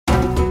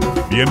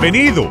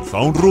Bienvenidos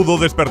a Un Rudo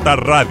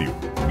Despertar Radio,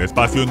 un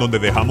espacio en donde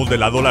dejamos de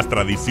lado las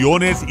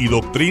tradiciones y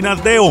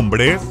doctrinas de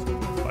hombres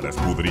para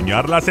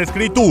escudriñar las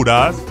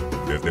escrituras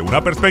desde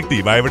una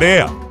perspectiva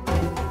hebrea.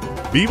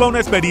 Viva una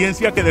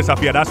experiencia que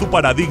desafiará su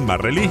paradigma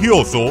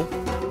religioso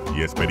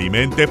y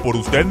experimente por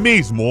usted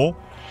mismo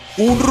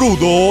un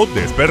rudo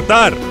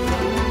despertar.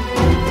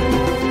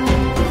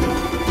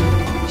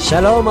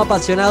 Shalom,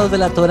 apasionados de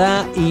la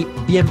Torá, y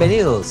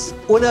bienvenidos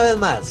una vez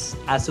más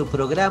a su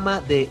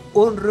programa de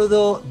Un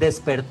Rudo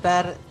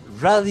Despertar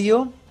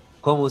Radio.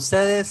 Con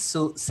ustedes,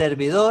 su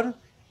servidor,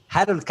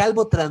 Harold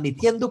Calvo,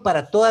 transmitiendo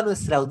para toda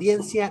nuestra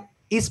audiencia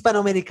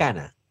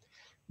hispanoamericana,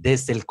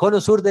 desde el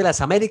cono sur de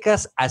las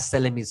Américas hasta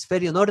el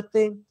hemisferio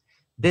norte,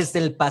 desde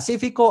el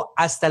Pacífico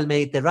hasta el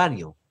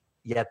Mediterráneo,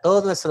 y a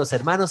todos nuestros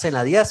hermanos en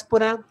la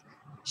diáspora,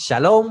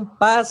 shalom,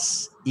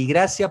 paz y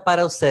gracia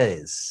para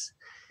ustedes.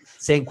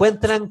 Se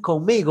encuentran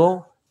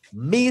conmigo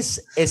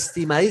mis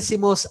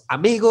estimadísimos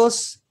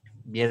amigos,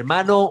 mi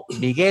hermano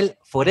Miguel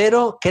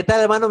Forero. ¿Qué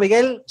tal, hermano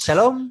Miguel?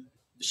 Shalom.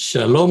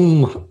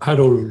 Shalom,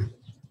 Harold.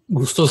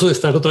 Gustoso de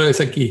estar otra vez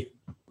aquí.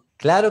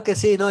 Claro que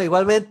sí, ¿no?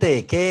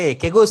 Igualmente,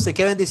 qué gusto y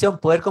qué bendición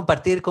poder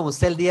compartir con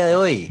usted el día de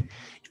hoy.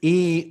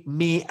 Y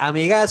mi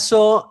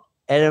amigazo,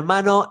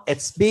 hermano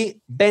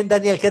Tzvi Ben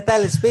Daniel. ¿Qué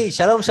tal, Tzvi?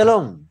 Shalom,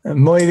 shalom.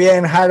 Muy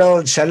bien,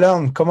 Harold.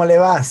 Shalom. ¿Cómo le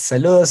va?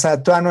 Saludos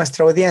a toda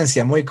nuestra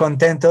audiencia. Muy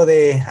contento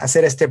de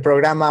hacer este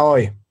programa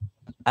hoy.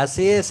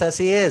 Así es,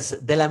 así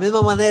es. De la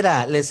misma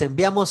manera, les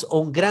enviamos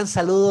un gran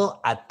saludo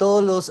a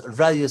todos los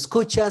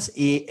radioescuchas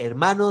y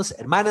hermanos,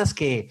 hermanas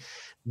que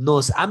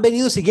nos han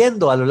venido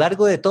siguiendo a lo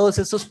largo de todos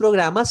estos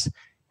programas,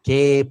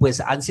 que pues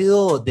han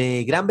sido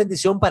de gran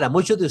bendición para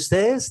muchos de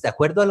ustedes, de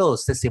acuerdo a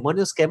los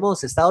testimonios que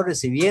hemos estado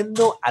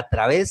recibiendo a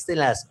través de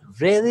las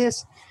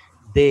redes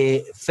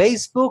de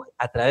Facebook,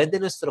 a través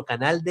de nuestro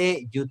canal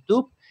de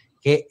YouTube,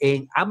 que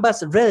en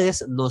ambas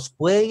redes nos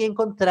pueden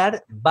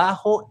encontrar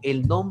bajo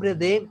el nombre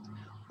de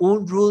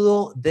Un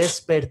Rudo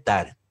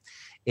Despertar.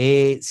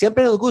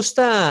 Siempre nos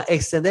gusta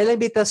extender la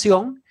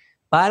invitación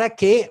para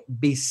que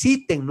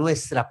visiten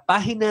nuestra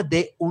página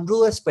de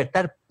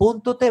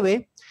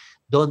unrudodespertar.tv,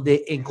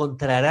 donde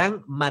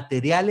encontrarán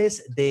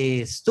materiales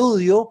de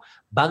estudio.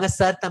 Van a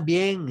estar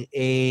también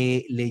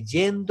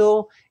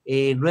leyendo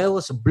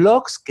nuevos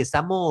blogs que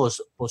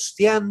estamos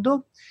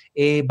posteando.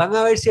 Van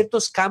a haber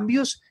ciertos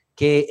cambios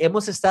que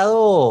hemos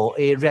estado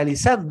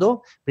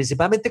realizando,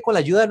 principalmente con la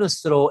ayuda de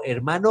nuestro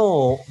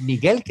hermano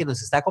Miguel, que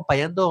nos está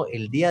acompañando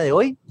el día de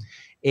hoy.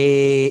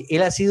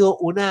 Él ha sido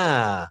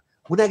una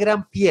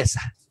gran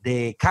pieza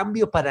de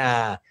cambio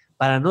para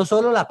no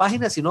solo la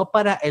página, sino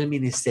para el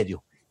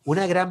ministerio.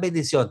 Una gran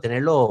bendición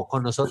tenerlo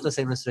con nosotros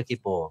en nuestro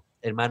equipo,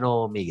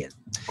 hermano Miguel.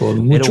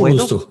 Con mucho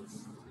gusto.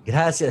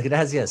 Gracias,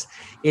 gracias.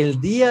 El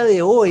día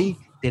de hoy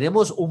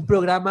tenemos un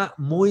programa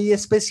muy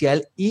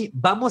especial y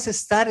vamos a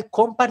estar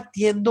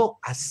compartiendo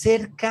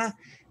acerca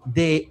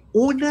de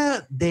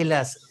una de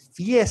las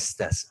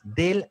fiestas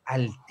del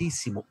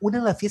Altísimo, una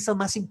de las fiestas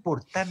más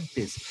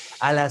importantes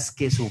a las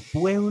que su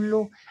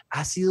pueblo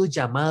ha sido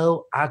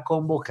llamado a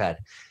convocar.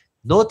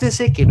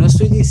 Nótese que no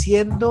estoy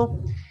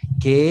diciendo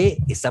que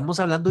estamos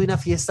hablando de una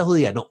fiesta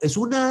judía, no, es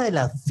una de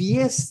las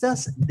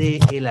fiestas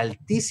del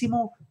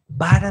Altísimo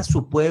para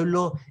su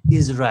pueblo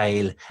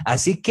Israel.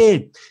 Así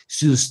que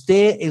si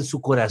usted en su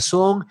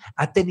corazón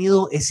ha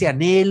tenido ese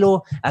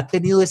anhelo, ha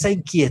tenido esa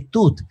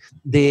inquietud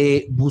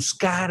de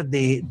buscar,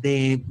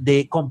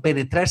 de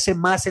compenetrarse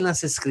más en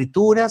las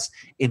escrituras,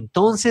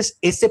 entonces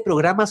este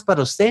programa es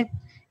para usted.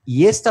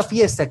 Y esta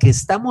fiesta que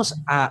estamos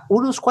a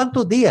unos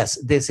cuantos días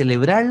de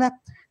celebrarla,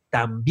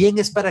 también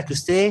es para que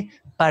usted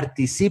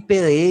participe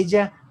de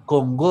ella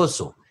con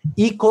gozo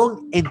y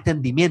con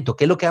entendimiento,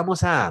 que es lo que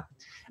vamos a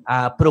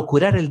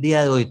procurar el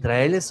día de hoy,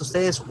 traerles a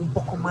ustedes un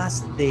poco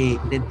más de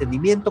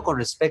entendimiento con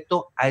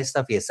respecto a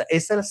esta fiesta.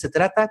 Esta se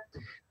trata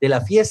de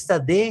la fiesta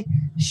de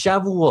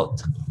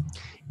Shavuot.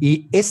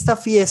 Y esta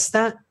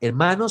fiesta,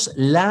 hermanos,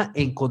 la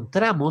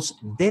encontramos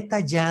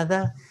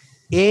detallada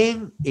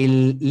en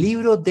el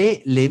libro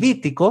de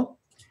Levítico.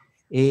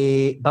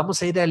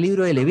 Vamos a ir al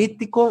libro de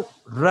Levítico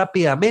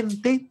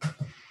rápidamente.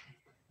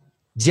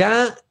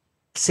 Ya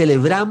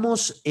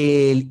celebramos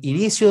el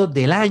inicio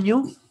del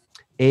año.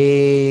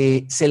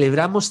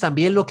 Celebramos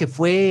también lo que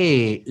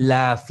fue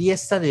la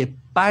fiesta de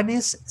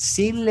panes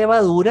sin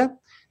levadura,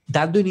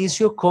 dando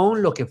inicio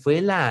con lo que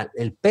fue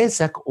el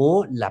Pesach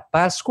o la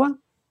Pascua.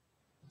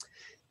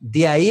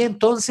 De ahí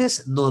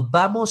entonces nos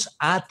vamos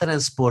a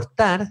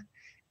transportar,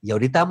 y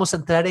ahorita vamos a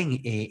entrar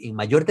en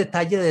mayor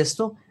detalle de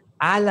esto,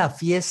 a la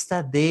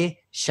fiesta de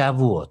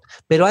Shavuot.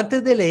 Pero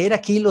antes de leer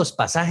aquí los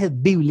pasajes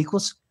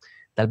bíblicos,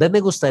 tal vez me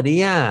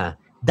gustaría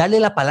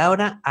darle la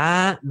palabra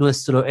a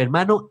nuestro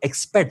hermano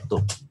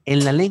experto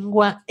en la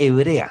lengua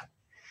hebrea.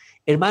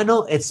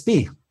 Hermano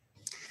Tzvi,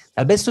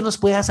 Tal vez tú nos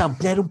puedas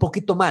ampliar un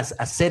poquito más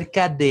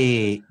acerca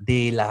de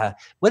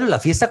la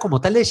fiesta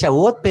como tal de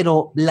Shavuot,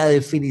 pero la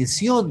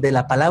definición de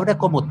la palabra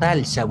como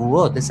tal,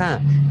 Shavuot,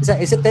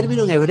 ese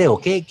término en hebreo,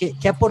 ¿qué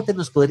aporte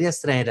nos podrías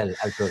traer al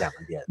programa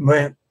el día de hoy?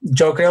 Bueno,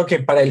 yo creo que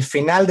para el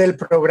final del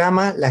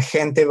programa la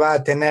gente va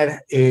a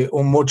tener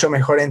un mucho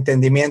mejor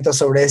entendimiento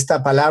sobre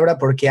esta palabra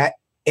porque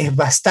es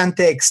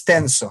bastante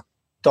extenso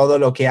todo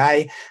lo que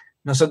hay.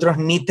 Nosotros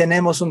ni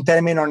tenemos un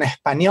término en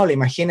español.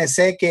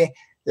 Imagínense que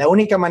la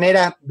única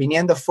manera,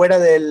 viniendo fuera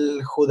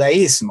del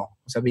judaísmo,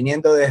 o sea,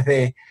 viniendo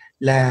desde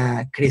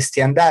la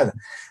cristiandad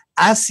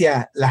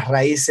hacia las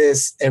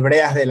raíces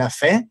hebreas de la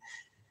fe,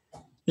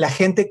 la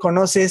gente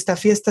conoce esta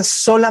fiesta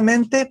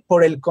solamente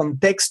por el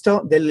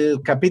contexto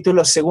del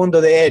capítulo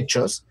 2 de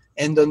Hechos,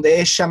 en donde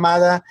es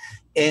llamada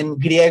en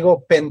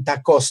griego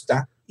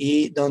Pentacosta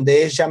y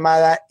donde es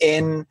llamada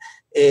en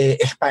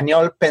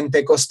español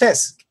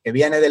Pentecostés, que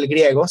viene del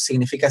griego,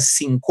 significa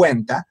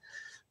 50,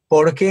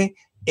 porque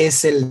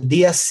es el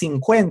día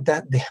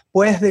 50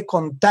 después de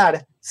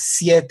contar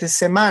 7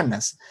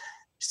 semanas.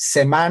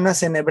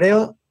 Semanas en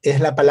hebreo es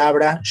la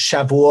palabra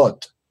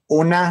Shavuot,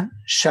 una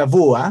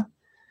Shavua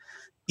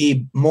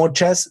y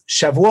muchas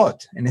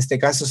Shavuot. En este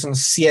caso son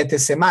 7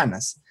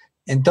 semanas.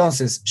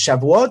 Entonces,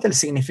 Shavuot, el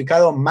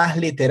significado más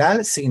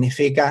literal,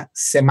 significa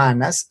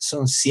semanas,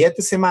 son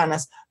 7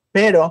 semanas,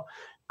 pero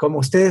como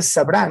ustedes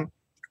sabrán,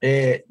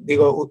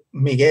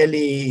 Miguel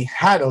y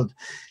Harold,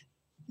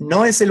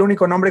 no es el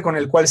único nombre con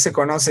el cual se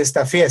conoce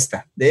esta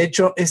fiesta. De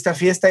hecho, esta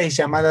fiesta es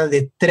llamada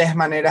de 3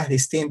 maneras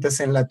distintas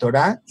en la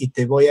Torá y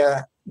te voy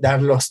a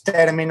dar los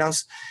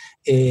términos.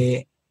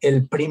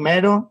 El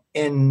primero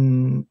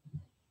en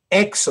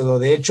Éxodo,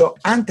 de hecho,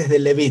 antes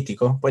del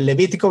Levítico. Pues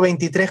Levítico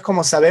 23,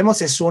 como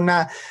sabemos, es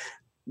una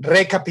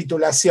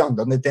recapitulación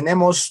donde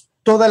tenemos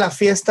todas las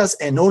fiestas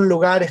en un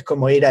lugar, es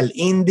como ir al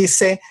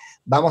índice.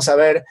 Vamos a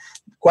ver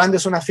cuándo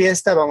es una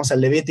fiesta, vamos al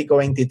Levítico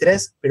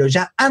 23, pero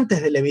ya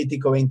antes del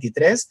Levítico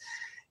 23,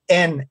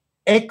 en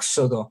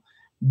Éxodo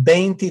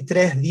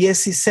 23,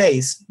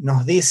 16,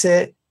 nos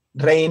dice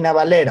Reina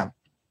Valera,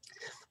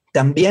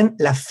 también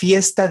la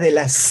fiesta de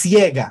la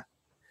siega,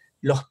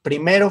 los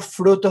primeros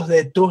frutos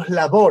de tus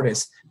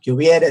labores que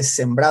hubieres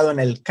sembrado en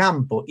el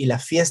campo y la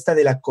fiesta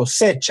de la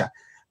cosecha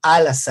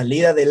a la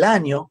salida del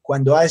año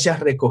cuando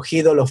hayas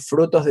recogido los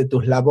frutos de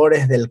tus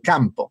labores del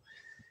campo.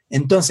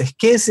 Entonces,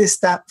 ¿qué es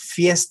esta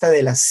fiesta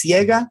de la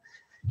siega?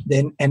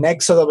 En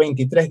Éxodo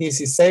 23,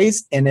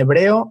 16, en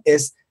hebreo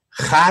es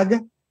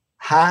Hag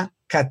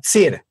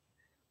HaKatzir.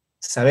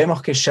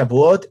 Sabemos que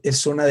Shavuot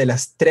es una de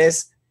las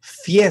 3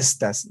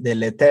 fiestas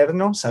del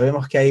Eterno.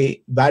 Sabemos que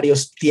hay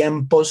varios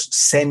tiempos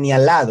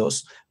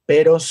señalados,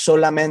 pero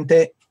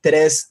solamente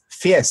 3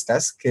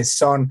 fiestas, que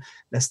son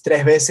las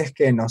 3 veces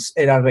que nos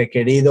era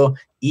requerido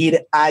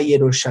ir a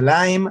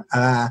Jerusalén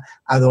a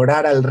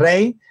adorar al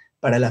Rey,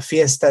 para la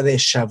fiesta de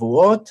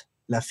Shavuot,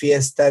 la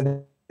fiesta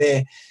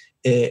de,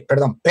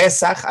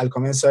 Pesach al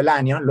comienzo del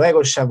año,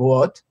 luego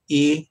Shavuot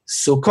y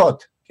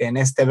Sukkot, que en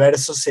este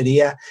verso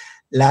sería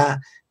la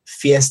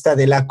fiesta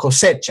de la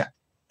cosecha.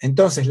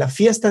 Entonces, la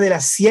fiesta de la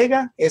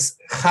siega es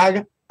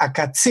Hag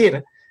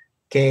HaKatzir,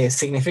 que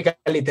significa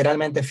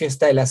literalmente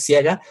fiesta de la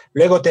siega.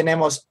 Luego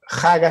tenemos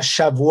Hag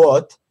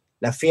Shavuot,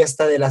 la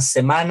fiesta de las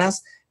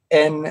semanas,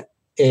 en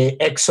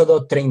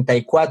Éxodo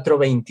 34,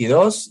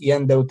 22 y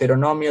en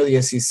Deuteronomio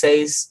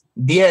 16,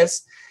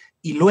 10.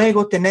 Y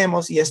luego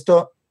tenemos, y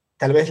esto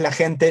tal vez la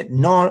gente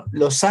no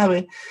lo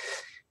sabe,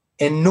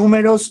 en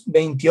Números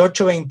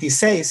 28,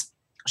 26,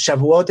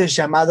 Shavuot es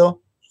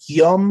llamado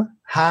Yom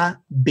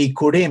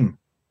HaBikurim.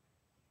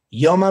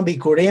 Yom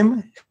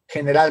HaBikurim,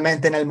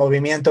 generalmente en el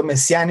movimiento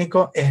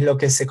mesiánico, es lo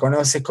que se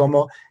conoce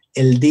como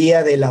el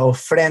día de la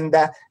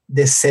ofrenda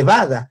de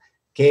cebada,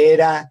 que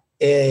era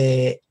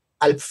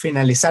al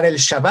finalizar el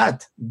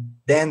Shabbat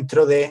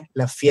dentro de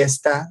la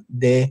fiesta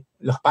de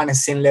los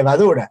panes sin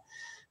levadura.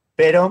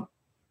 Pero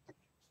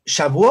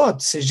Shavuot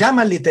se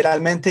llama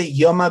literalmente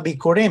Yom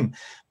HaBikurim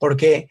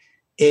porque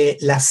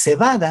la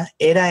cebada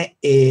era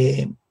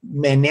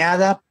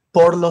meneada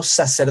por los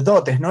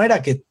sacerdotes. No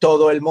era que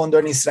todo el mundo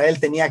en Israel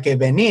tenía que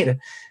venir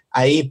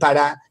ahí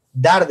para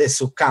dar de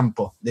su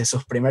campo, de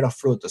sus primeros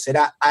frutos.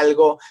 Era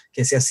algo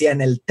que se hacía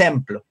en el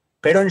templo.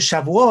 Pero en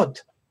Shavuot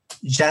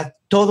ya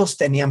todos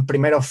tenían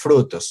primeros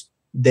frutos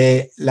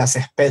de las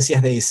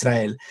especies de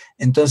Israel.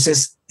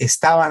 Entonces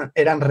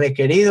eran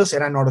requeridos,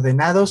 eran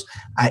ordenados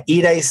a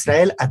ir a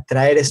Israel a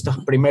traer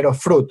estos primeros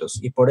frutos.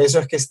 Y por eso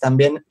es que es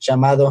también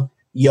llamado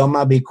Yom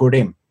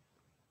HaBikurim.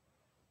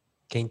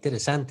 Qué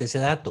interesante ese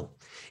dato.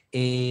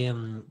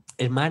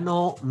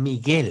 Hermano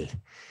Miguel,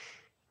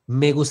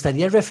 me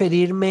gustaría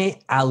referirme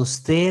a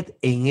usted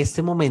en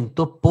este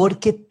momento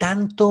porque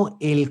tanto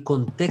el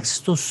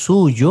contexto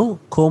suyo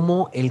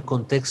como el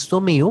contexto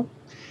mío,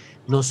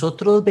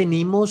 nosotros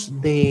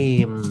venimos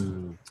de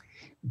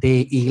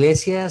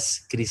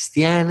iglesias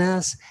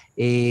cristianas,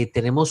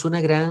 tenemos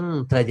una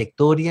gran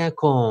trayectoria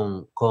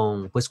con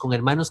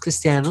hermanos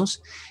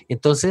cristianos,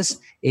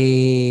 entonces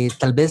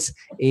tal vez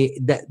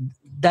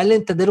darle a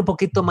entender un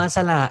poquito más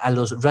a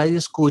los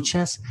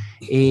radioescuchas,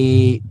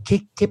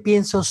 ¿qué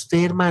piensa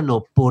usted,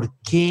 hermano? ¿Por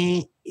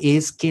qué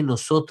es que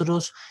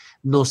nosotros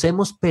nos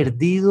hemos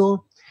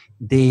perdido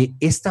de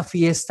esta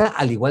fiesta,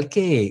 al igual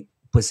que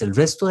pues el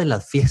resto de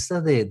las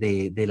fiestas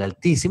del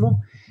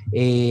Altísimo?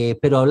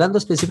 Pero hablando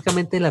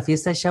específicamente de la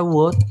fiesta de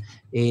Shavuot,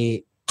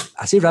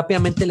 así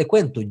rápidamente le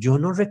cuento, yo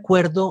no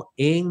recuerdo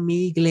en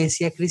mi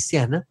iglesia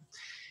cristiana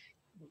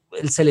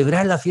el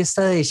celebrar la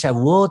fiesta de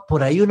Shavuot.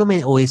 Por ahí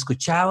o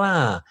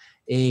escuchaba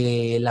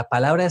la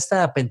palabra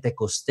esta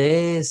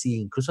Pentecostés, e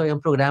incluso había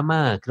un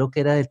programa, creo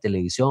que era de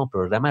televisión,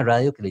 programa de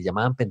radio que le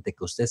llamaban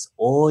Pentecostés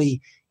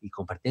Hoy, y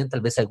compartían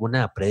tal vez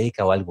alguna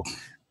prédica o algo,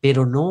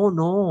 pero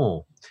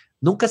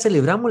nunca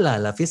celebramos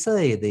la fiesta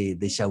de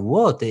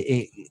Shavuot.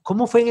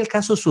 ¿Cómo fue en el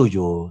caso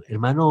suyo,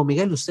 hermano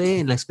Miguel, usted,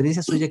 en la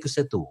experiencia suya que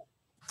usted tuvo?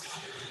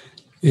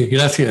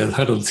 Gracias,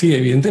 Harold. Sí,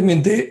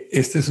 evidentemente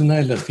esta es una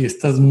de las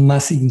fiestas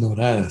más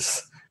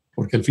ignoradas,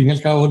 porque al fin y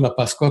al cabo la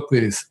Pascua,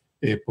 pues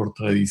por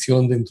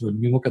tradición dentro del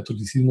mismo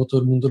catolicismo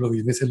todo el mundo lo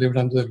viene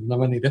celebrando de alguna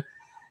manera.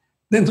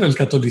 Dentro del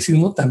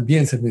catolicismo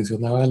también se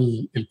mencionaba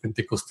el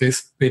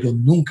Pentecostés, pero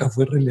nunca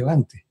fue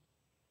relevante.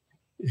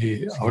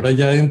 Ahora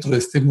ya dentro de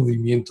este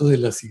movimiento de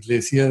las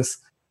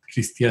iglesias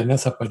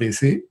cristianas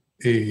aparece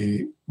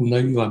un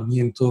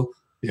avivamiento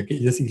de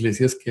aquellas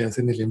iglesias que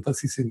hacen el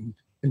énfasis en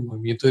el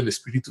movimiento del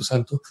Espíritu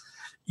Santo,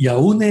 y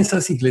aún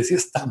esas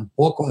iglesias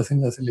tampoco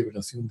hacen la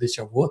celebración de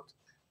Shavuot, o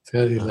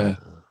sea,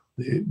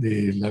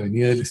 de la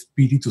venida del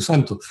Espíritu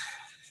Santo.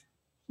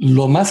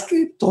 Lo más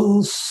que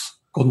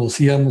todos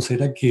conocíamos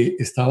era que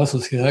estaba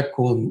asociada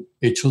con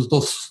Hechos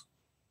 2,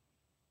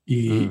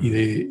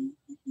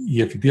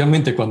 y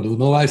efectivamente cuando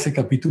uno va a ese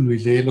capítulo y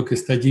lee lo que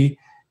está allí,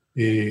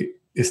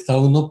 está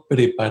uno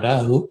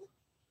preparado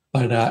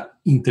para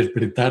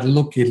interpretar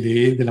lo que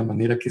lee de la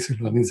manera que se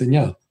lo han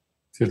enseñado,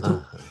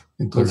 ¿cierto?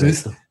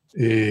 Entonces,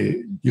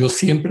 yo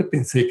siempre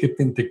pensé que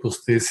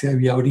Pentecostés se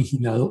había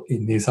originado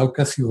en esa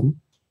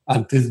ocasión.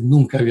 Antes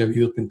nunca había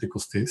habido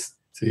Pentecostés,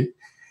 ¿sí?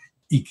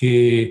 Y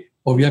que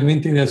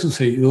obviamente había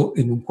sucedido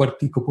en un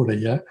cuartico por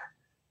allá,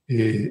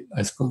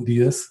 a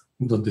escondidas,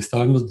 donde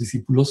estaban los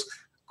discípulos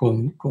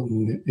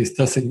con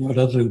estas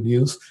señoras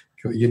reunidos,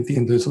 que hoy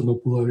entiendo eso no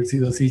pudo haber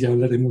sido así, ya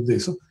hablaremos de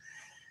eso.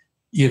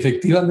 Y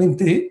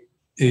efectivamente,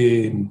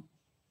 el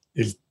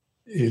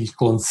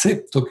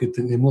concepto que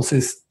tenemos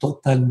es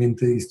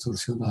totalmente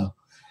distorsionado.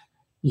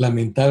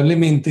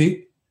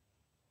 Lamentablemente,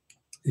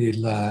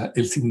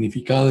 el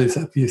significado de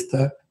esa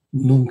fiesta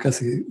nunca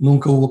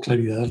hubo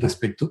claridad al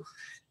respecto.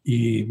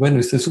 Y bueno,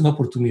 esta es una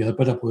oportunidad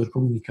para poder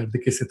comunicar de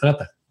qué se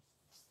trata.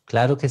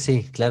 Claro que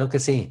sí, claro que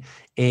sí.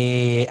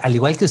 Al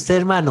igual que usted,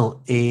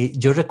 hermano,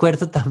 yo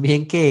recuerdo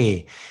también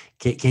que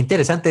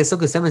interesante esto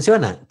que usted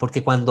menciona,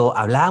 porque cuando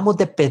hablábamos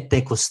de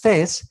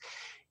Pentecostés,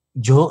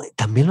 yo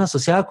también lo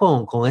asociaba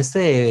con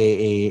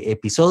este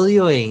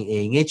episodio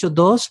en Hechos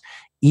 2,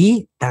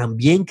 y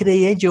también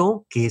creía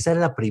yo que esa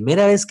era la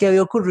primera vez que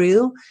había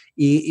ocurrido,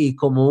 y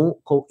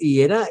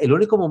era el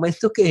único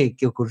momento que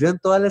ocurrió en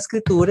toda la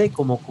escritura, y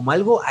como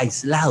algo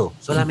aislado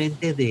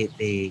solamente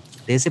de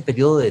ese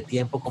periodo de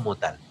tiempo como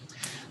tal.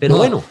 Pero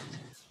bueno.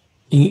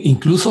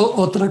 Incluso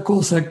otra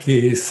cosa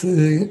que es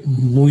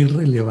muy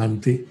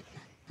relevante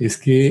es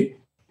que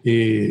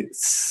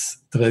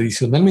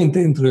tradicionalmente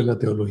dentro de la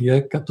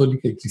teología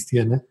católica y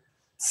cristiana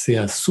se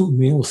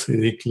asume o se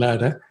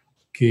declara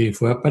que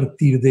fue a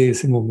partir de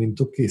ese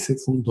momento que se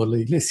fundó la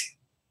iglesia,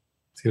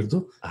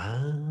 ¿cierto?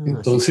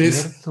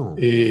 Entonces,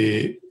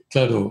 sí,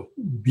 claro,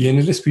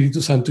 viene el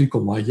Espíritu Santo, y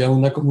como haya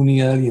una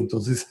comunidad y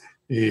entonces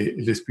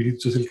el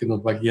Espíritu es el que nos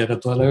va a guiar a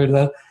toda la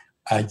verdad,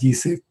 allí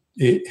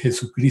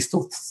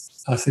Jesucristo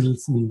hace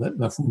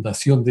la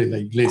fundación de la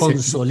iglesia,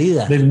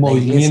 consolida del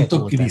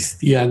movimiento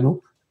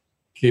cristiano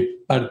que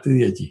parte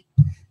de allí.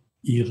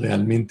 Y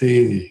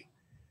realmente,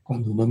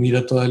 cuando uno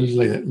mira toda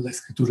la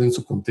escritura en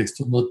su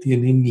contexto, no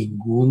tiene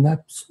ningún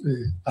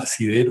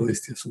asidero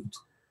este asunto.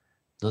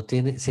 No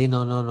tiene, sí,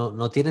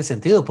 no tiene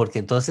sentido, porque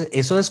entonces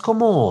eso es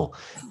como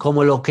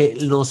lo que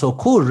nos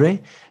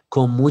ocurre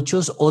con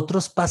muchos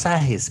otros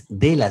pasajes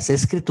de las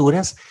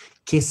escrituras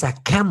que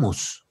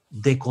sacamos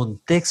de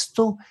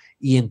contexto,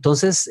 y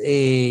entonces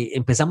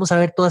empezamos a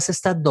ver todas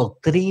estas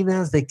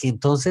doctrinas de que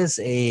entonces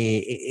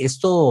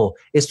esto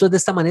es de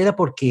esta manera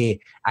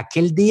porque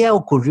aquel día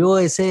ocurrió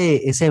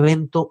ese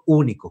evento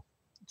único,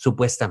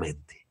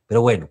 supuestamente.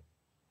 Pero bueno,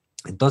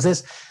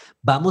 entonces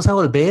vamos a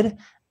volver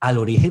al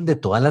origen de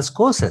todas las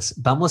cosas.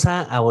 Vamos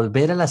a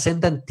volver a la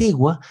senda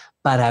antigua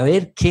para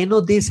ver qué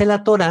nos dice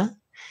la Torá,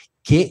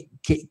 de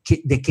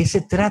qué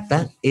se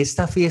trata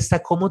esta fiesta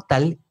como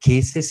tal,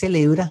 qué se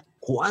celebra,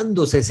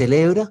 cuándo se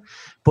celebra,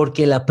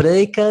 porque la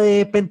prédica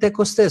de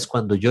Pentecostés,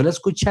 cuando yo la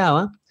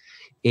escuchaba,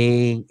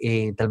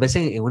 tal vez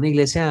en una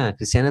iglesia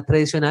cristiana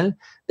tradicional,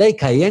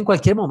 caía en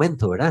cualquier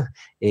momento, ¿verdad?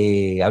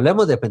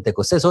 Hablamos de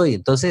Pentecostés hoy,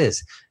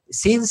 entonces,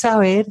 sin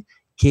saber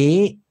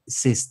que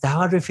se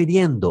estaba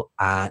refiriendo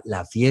a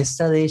la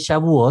fiesta de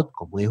Shavuot,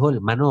 como dijo el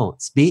hermano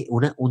Zvi,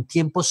 un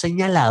tiempo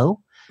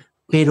señalado,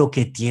 pero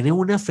que tiene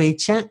una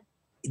fecha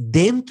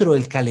dentro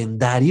del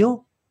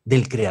calendario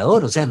del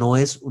Creador. O sea, no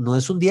es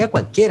un día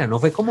cualquiera, no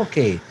fue como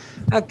que,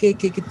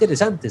 qué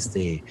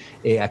interesante,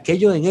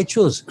 aquello en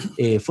Hechos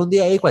fue un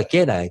día ahí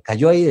cualquiera,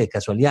 cayó ahí de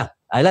casualidad.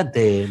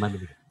 Adelante, hermano.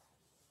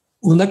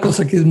 Una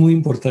cosa que es muy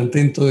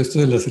importante en todo esto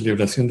de la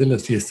celebración de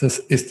las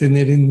fiestas es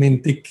tener en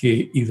mente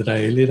que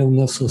Israel era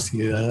una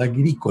sociedad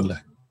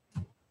agrícola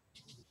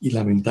y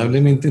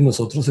lamentablemente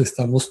nosotros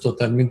estamos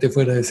totalmente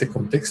fuera de ese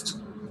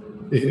contexto.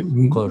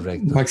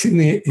 Correcto.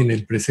 Máxime en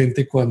el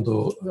presente,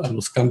 cuando a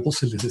los campos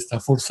se les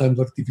está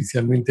forzando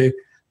artificialmente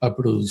a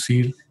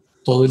producir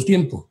todo el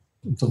tiempo.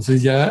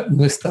 Entonces ya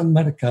no están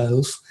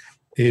marcados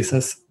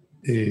esas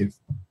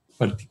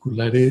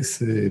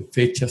particulares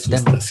fechas o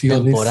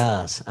estaciones,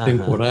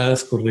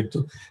 temporadas,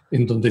 correcto,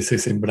 en donde se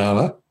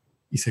sembraba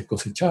y se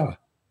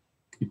cosechaba.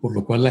 Y por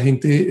lo cual la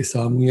gente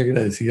estaba muy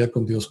agradecida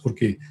con Dios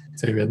porque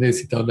se había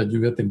necesitado la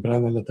lluvia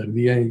temprana, la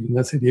tardía y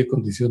una serie de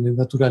condiciones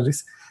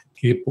naturales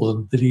que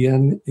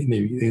pondrían en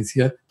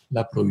evidencia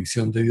la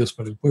provisión de Dios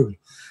para el pueblo.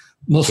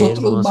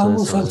 Nosotros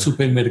vamos al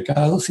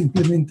supermercado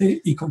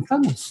simplemente y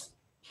compramos.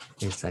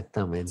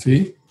 Exactamente.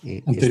 ¿Sí?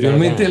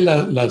 Anteriormente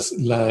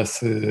las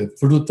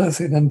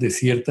frutas eran de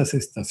ciertas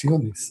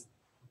estaciones,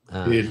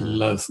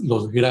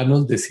 los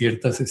granos de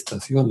ciertas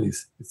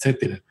estaciones,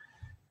 etcétera.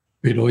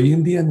 Pero hoy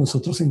en día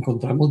nosotros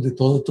encontramos de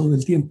todo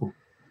el tiempo.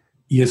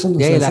 Y eso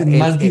nos hace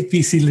más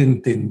difícil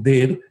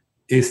entender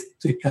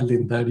este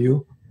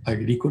calendario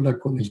agrícola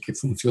con el que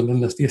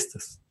funcionan las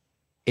fiestas.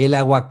 El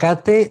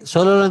aguacate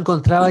solo lo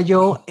encontraba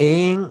yo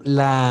en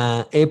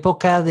la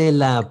época de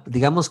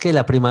digamos que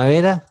la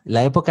primavera,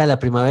 la época de la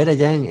primavera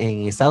ya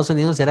en Estados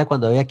Unidos era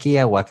cuando había aquí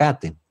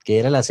aguacate, que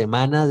era la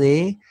semana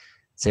de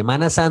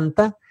Semana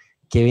Santa,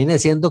 que viene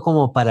siendo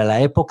como para la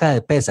época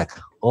de Pesach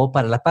o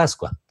para la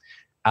Pascua.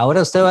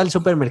 Ahora usted va al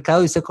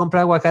supermercado y usted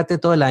compra aguacate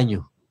todo el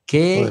año.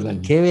 Qué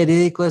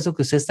verídico eso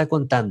que usted está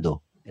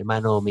contando,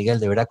 hermano Miguel.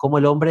 De verdad, cómo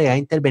el hombre ha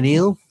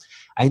intervenido,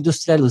 ha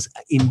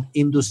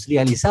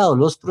industrializado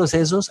los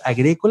procesos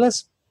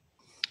agrícolas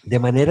de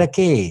manera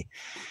que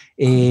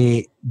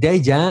de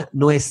ahí ya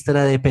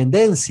nuestra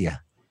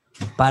dependencia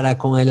para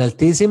con el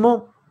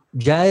Altísimo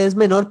ya es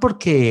menor,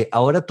 porque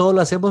ahora todo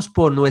lo hacemos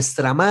por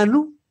nuestra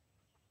mano.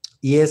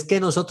 Y es que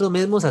nosotros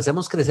mismos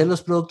hacemos crecer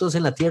los productos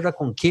en la tierra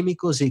con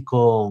químicos y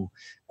con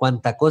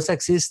cuanta cosa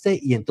existe,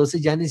 y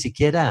entonces ya ni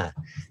siquiera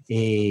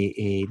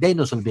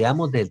nos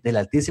olvidamos del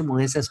Altísimo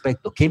en ese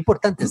aspecto. Qué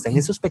importante están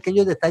esos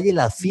pequeños detalles.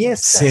 Las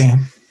fiestas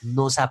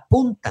nos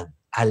apuntan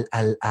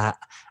a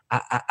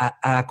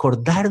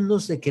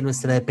acordarnos de que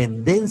nuestra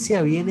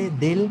dependencia viene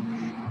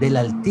del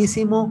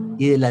Altísimo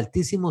y del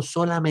Altísimo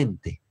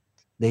solamente.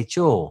 De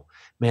hecho,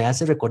 me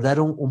hace recordar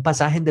un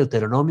pasaje en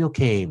Deuteronomio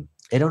que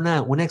era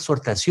una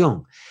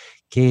exhortación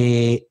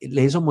que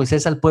le hizo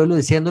Moisés al pueblo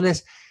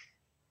diciéndoles: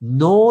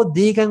 no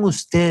digan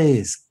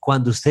ustedes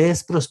cuando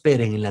ustedes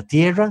prosperen en la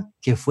tierra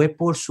que fue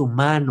por su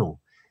mano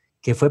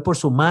que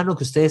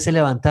ustedes se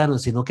levantaron,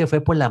 sino que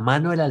fue por la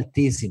mano del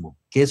Altísimo.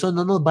 Que eso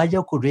no nos vaya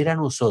a ocurrir a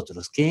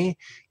nosotros. Qué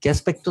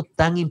aspecto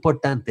tan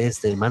importante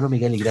hermano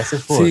Miguel, y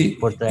gracias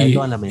por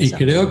traerlo a la mesa. Y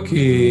creo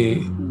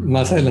que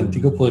más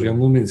adelantico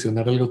podríamos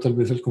mencionar algo, tal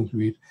vez al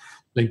concluir,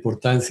 la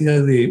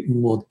importancia de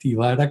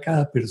motivar a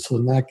cada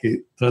persona a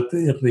que trate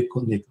de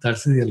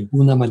reconectarse de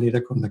alguna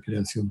manera con la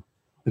creación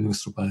de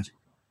nuestro Padre.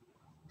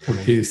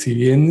 Porque si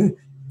bien,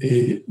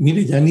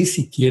 mire, ya ni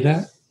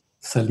siquiera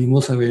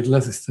salimos a ver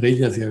las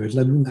estrellas y a ver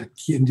la luna.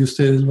 ¿Quién de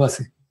ustedes lo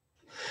hace?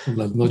 Por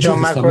las noches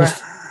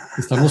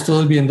estamos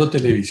todos viendo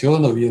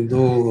televisión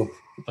o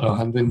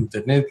trabajando en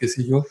internet, qué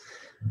sé yo.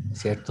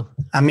 Cierto.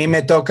 A mí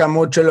me toca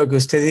mucho lo que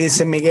usted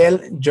dice,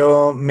 Miguel.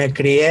 Yo me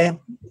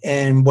crié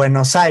en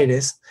Buenos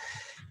Aires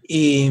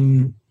y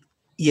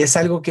es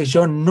algo que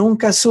yo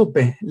nunca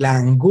supe, la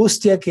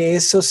angustia que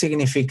eso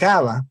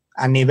significaba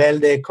a nivel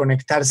de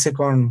conectarse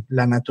con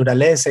la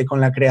naturaleza y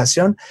con la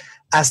creación,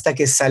 hasta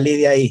que salí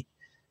de ahí.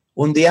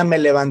 Un día me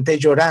levanté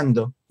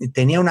llorando y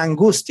tenía una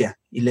angustia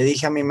y le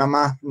dije a mi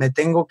mamá: me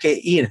tengo que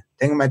ir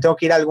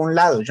a algún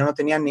lado. Yo no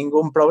tenía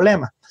ningún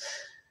problema.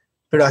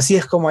 Pero así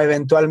es como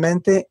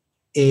eventualmente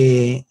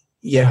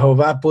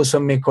Jehová puso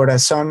en mi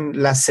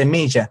corazón la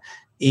semilla,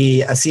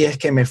 y así es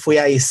que me fui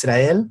a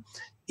Israel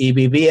y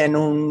viví en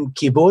un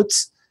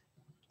kibutz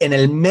en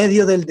el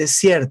medio del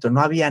desierto.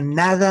 No había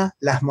nada,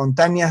 las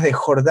montañas de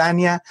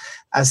Jordania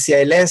hacia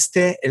el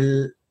este,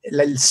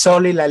 el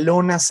sol y la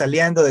luna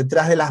saliendo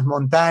detrás de las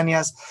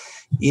montañas,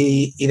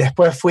 y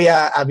después fui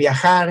a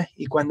viajar,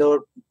 y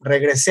cuando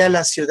regresé a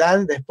la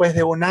ciudad después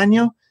de un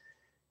año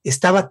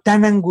estaba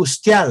tan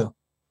angustiado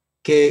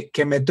que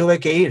me tuve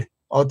que ir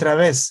otra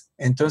vez.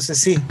 Entonces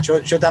sí,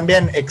 yo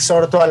también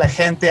exhorto a la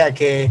gente a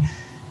que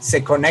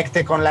se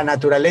conecte con la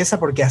naturaleza,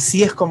 porque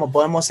así es como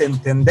podemos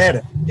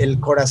entender el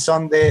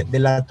corazón de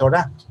la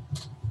Torá.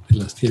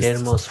 Las fiestas. Qué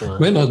hermoso.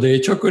 Bueno, de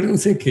hecho,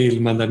 acuérdense que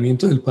el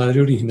mandamiento del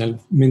Padre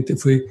originalmente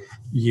fue: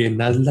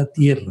 llenad la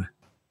tierra,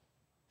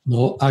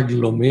 no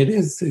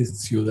aglomeres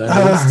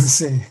ciudades.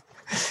 Sí.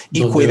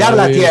 Y cuidar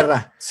la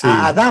tierra. Sí.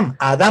 A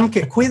Adán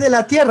que cuide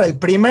la tierra.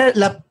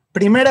 La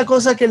primera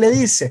cosa que le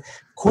dice: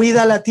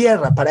 cuida la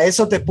tierra, para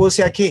eso te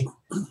puse aquí.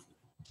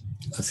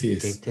 Así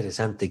Qué es.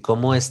 interesante. Y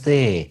cómo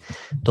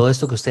todo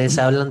esto que ustedes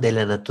hablan de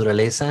la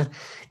naturaleza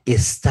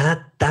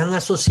está tan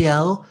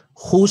asociado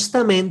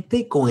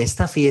justamente con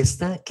esta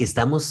fiesta que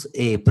estamos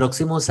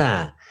próximos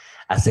a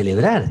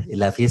celebrar,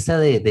 la fiesta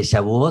de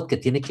Shavuot, que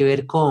tiene que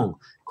ver con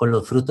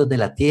los frutos de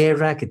la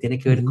tierra, que tiene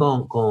que ver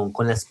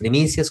con las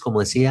primicias, como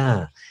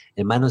decía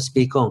hermano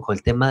Spi, con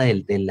el tema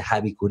del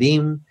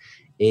Habikurim.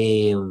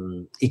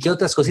 ¿Y qué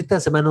otras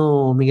cositas,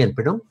 hermano Miguel,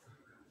 perdón?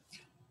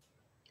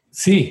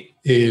 Sí,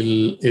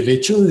 el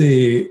hecho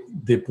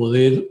de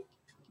poder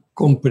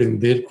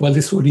comprender cuál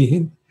es su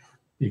origen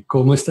y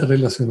cómo está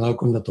relacionado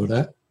con la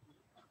Torá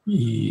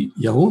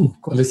y aún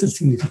cuál es el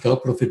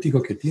significado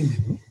profético que tiene,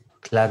 ¿no?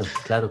 Claro,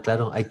 claro,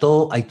 claro. Hay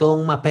todo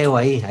un mapeo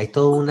ahí, hay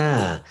todo un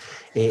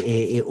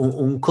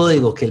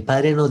código que el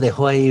Padre nos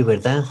dejó ahí,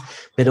 ¿verdad?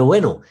 Pero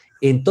bueno,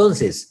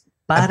 entonces,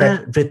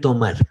 para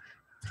retomar,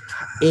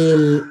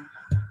 el,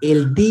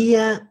 el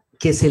día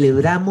que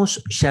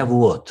celebramos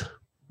Shavuot,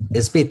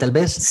 Espi, tal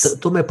vez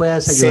tú me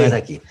puedas ayudar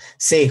aquí.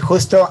 Sí,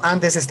 justo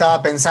antes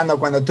estaba pensando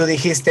cuando tú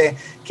dijiste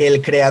que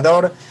el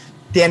Creador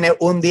tiene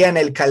un día en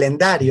el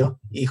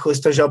calendario y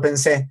justo yo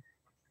pensé,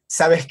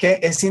 ¿sabes qué?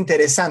 Es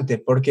interesante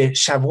porque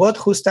Shavuot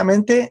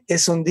justamente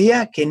es un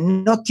día que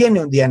no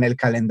tiene un día en el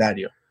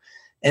calendario.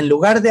 En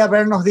lugar de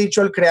habernos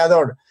dicho el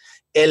Creador,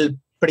 el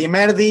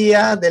primer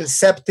día del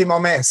séptimo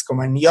mes,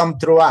 como en Yom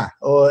Teruah,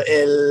 o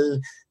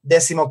el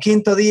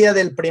 15º día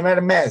del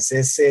primer mes,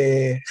 es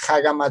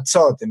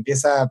Hagamatzot,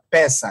 empieza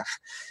Pesach.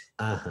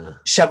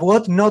 Ajá.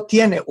 Shavuot no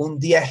tiene un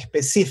día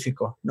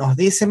específico, nos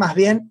dice más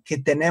bien que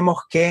tenemos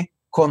que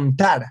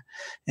contar.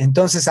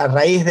 Entonces, a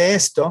raíz de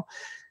esto,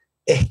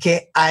 es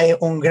que hay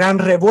un gran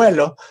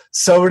revuelo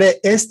sobre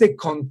este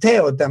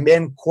conteo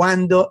también,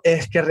 cuándo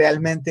es que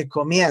realmente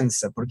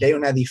comienza, porque hay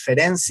una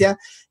diferencia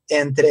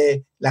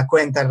entre la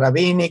cuenta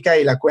rabínica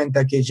y la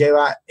cuenta que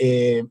lleva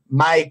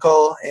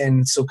Michael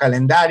en su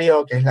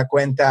calendario, que es la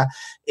cuenta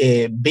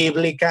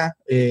bíblica,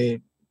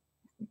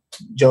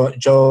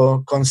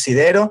 yo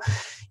considero.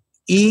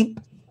 Y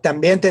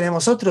también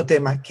tenemos otro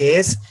tema, que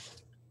es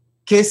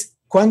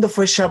 ¿cuándo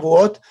fue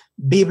Shavuot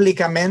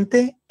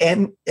bíblicamente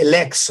en el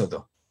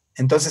Éxodo?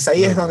 Entonces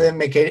ahí es donde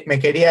me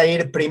quería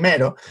ir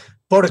primero,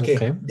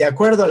 porque de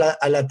acuerdo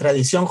a la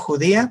tradición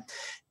judía,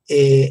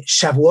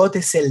 Shavuot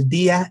es el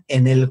día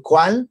en el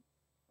cual,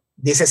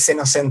 dice, se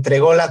nos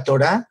entregó la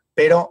Torá,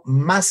 pero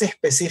más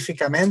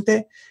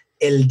específicamente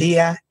el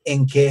día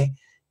en que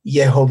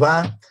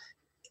Jehová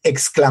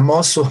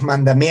exclamó sus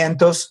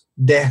mandamientos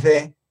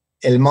desde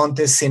el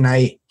monte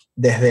Sinaí,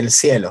 desde el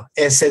cielo,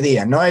 ese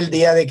día, no el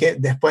día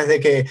después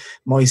de que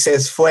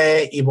Moisés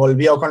fue y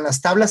volvió con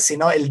las tablas,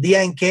 sino el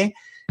día en que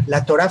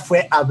la Torá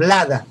fue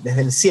hablada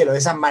desde el cielo,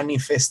 esa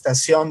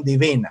manifestación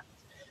divina.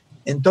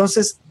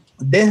 Entonces,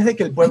 desde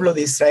que el pueblo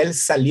de Israel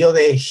salió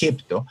de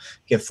Egipto,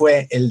 que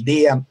fue el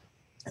día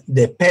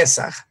de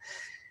Pesaj,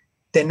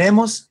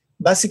 tenemos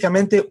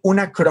básicamente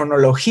una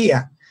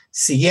cronología.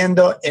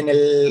 Siguiendo en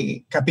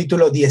el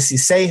capítulo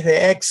 16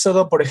 de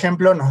Éxodo, por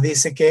ejemplo, nos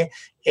dice que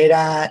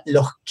era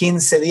los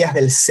 15 días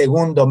del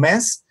segundo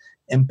mes,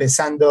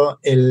 empezando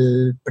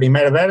el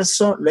primer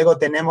verso. Luego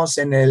tenemos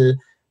en el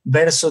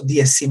verso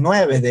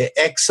 19 de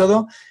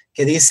Éxodo,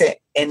 que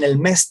dice, en el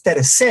mes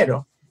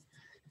tercero,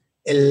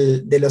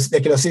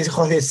 de que los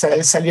hijos de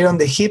Israel salieron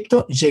de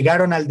Egipto,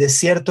 llegaron al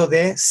desierto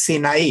de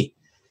Sinaí.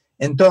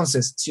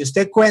 Entonces, si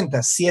usted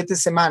cuenta 7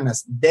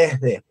 semanas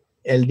desde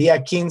el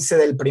día 15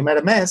 del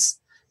primer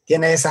mes,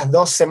 tiene esas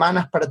 2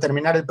 semanas para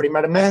terminar el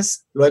primer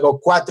mes,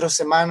 luego 4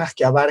 semanas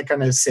que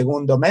abarcan el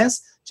segundo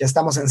mes, ya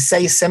estamos en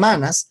 6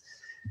 semanas,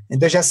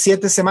 entonces ya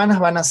 7 semanas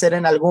van a ser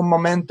en algún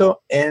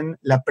momento en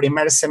la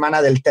primera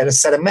semana del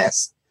tercer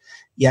mes.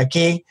 Y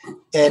aquí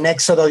en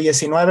Éxodo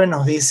 19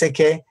 nos dice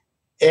que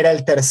era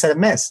el tercer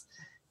mes.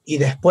 Y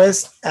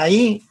después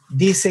ahí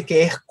dice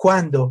que es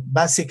cuando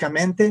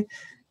básicamente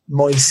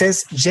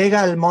Moisés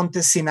llega al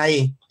monte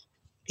Sinaí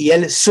y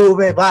él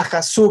sube,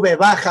 baja, sube,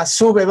 baja,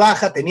 sube,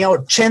 baja. Tenía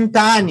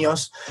 80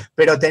 años,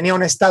 pero tenía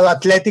un estado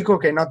atlético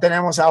que no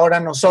tenemos ahora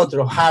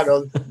nosotros,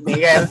 Harold,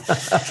 Miguel.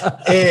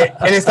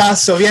 Él estaba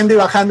subiendo y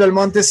bajando el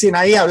monte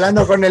Sinaí,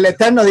 hablando con el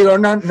Eterno. Digo,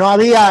 no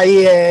había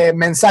ahí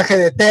mensaje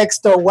de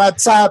texto,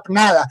 WhatsApp,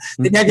 nada.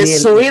 Tenía que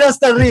subir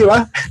hasta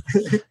arriba.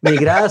 Ni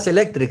gradas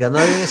eléctricas, no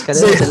había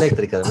escaleras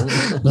eléctricas,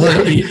 ¿no?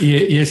 No,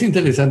 y es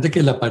interesante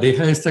que la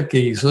pareja esta que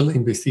hizo la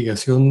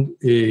investigación,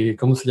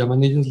 ¿cómo se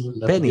llaman ellos?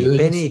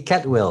 Penny y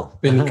Catwell.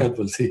 Penny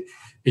Catwell, sí.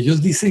 Ellos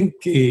dicen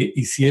que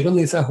hicieron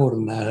esa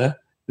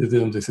jornada desde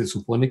donde se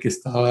supone que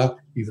estaba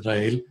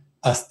Israel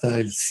hasta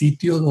el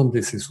sitio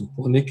donde se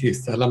supone que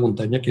está la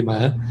montaña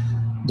quemada,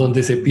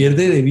 donde se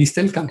pierde de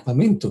vista el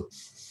campamento,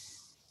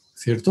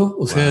 ¿cierto?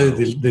 O sea,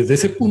 desde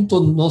ese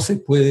punto no se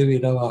puede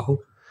ver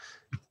abajo.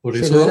 Por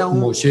eso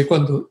Moshe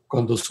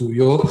cuando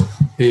subió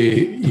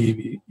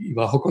y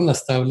bajó con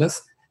las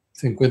tablas,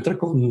 se encuentra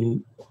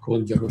con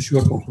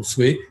Yahoshua, con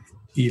Josué,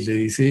 y le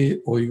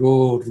dice,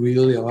 oigo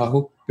ruido de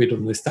abajo, pero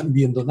no están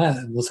viendo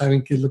nada, no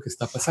saben qué es lo que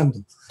está pasando.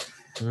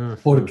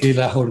 porque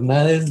la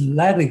jornada es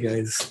larga.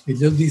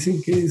 Ellos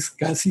dicen que es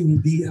casi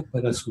un día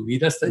para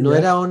subir hasta allá. No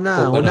era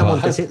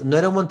no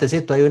era un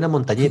montecito, hay una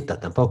montañita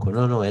tampoco,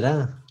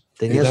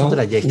 tenía su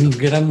trayecto. Un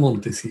gran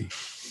monte, sí.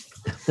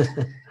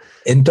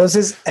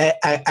 Entonces,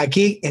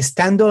 aquí,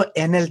 estando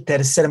en el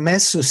tercer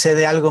mes,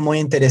 sucede algo muy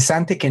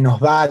interesante que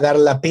nos va a dar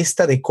la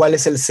pista de cuál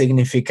es el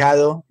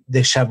significado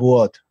de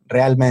Shavuot,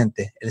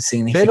 realmente, el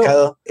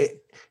significado.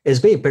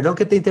 Pero, perdón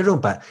que te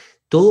interrumpa,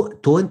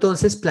 tú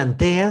entonces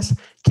planteas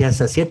que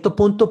hasta cierto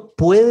punto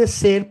puede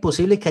ser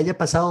posible que haya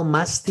pasado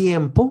más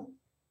tiempo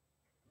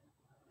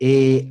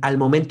al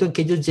momento en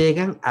que ellos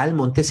llegan al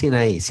monte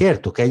Sinaí,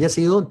 ¿cierto? Que haya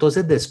sido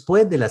entonces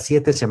después de las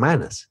 7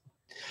 semanas.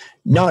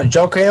 No,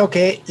 yo creo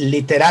que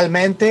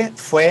literalmente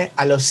fue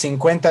a los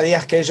 50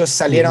 días que ellos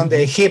salieron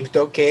de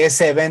Egipto que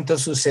ese evento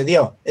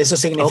sucedió. Eso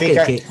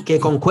significa... que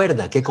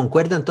concuerda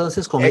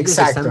entonces con ellos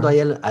estando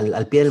ahí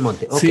al pie del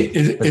monte. Sí,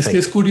 es que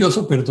es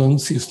curioso, perdón,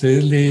 si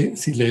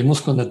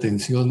leemos con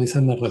atención esa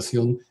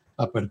narración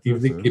a partir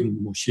de que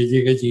Moshe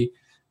llega allí,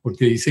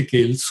 porque dice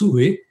que él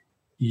sube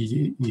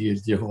y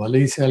el Jehová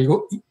le dice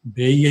algo,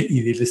 ve y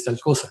diles tal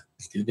cosa,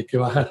 tiene que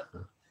bajar.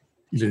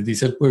 Y les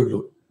dice al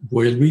pueblo,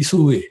 vuelve y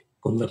sube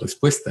con la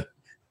respuesta.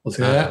 O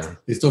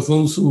sea, esto fue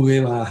un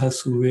sube, baja,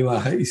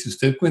 y si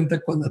usted cuenta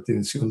con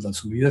atención las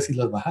subidas y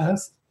las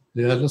bajadas,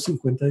 le da los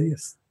 50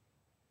 días.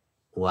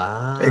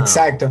 Wow.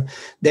 Exacto.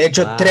 De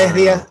hecho, 3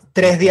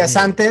 días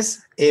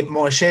antes,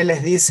 Moshe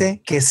les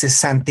dice que se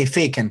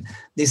santifiquen.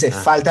 Dice,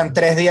 faltan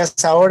 3 días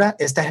ahora,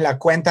 esta es la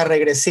cuenta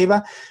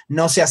regresiva,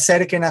 no se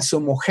acerquen a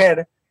su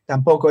mujer,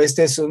 tampoco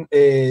este es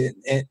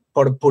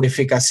por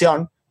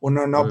purificación,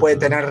 uno no puede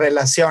tener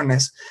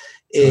relaciones.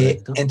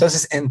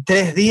 Entonces, en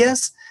 3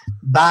 días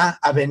va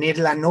a venir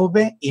la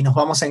nube y nos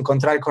vamos a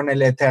encontrar con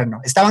el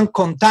Eterno. Estaban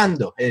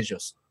contando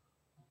ellos.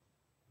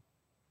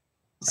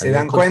 ¿Se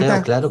dan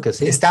cuenta? Claro que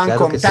sí. Estaban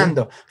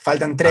contando. Sí.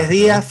 Faltan 3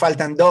 días,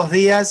 faltan 2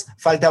 días,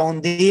 falta 1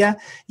 día,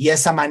 y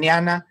esa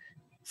mañana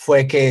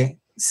fue que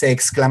se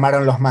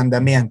exclamaron los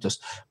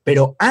mandamientos.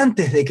 Pero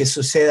antes de que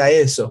suceda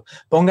eso,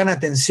 pongan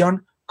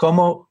atención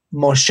cómo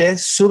Moshe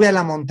sube a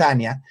la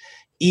montaña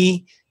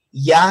y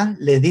ya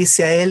le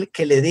dice a él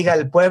que le diga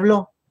al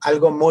pueblo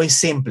algo muy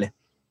simple.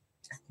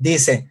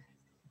 Dice,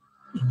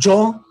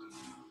 yo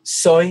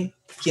soy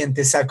quien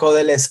te sacó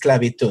de la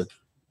esclavitud.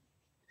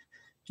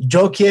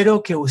 Yo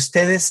quiero que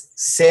ustedes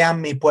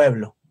sean mi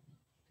pueblo,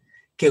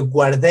 que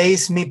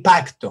guardéis mi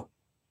pacto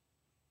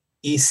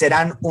y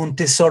serán un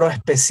tesoro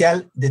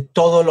especial de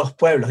todos los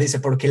pueblos. Dice,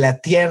 porque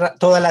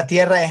toda la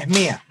tierra es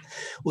mía.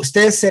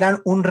 Ustedes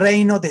serán un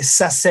reino de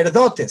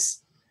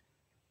sacerdotes.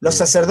 Los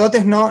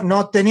sacerdotes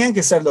no tenían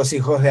que ser los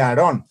hijos de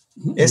Aarón.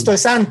 Esto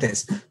es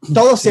antes.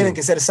 Todos tienen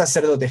que ser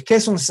sacerdotes. ¿Qué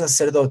es un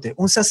sacerdote?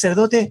 Un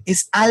sacerdote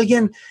es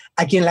alguien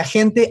a quien la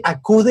gente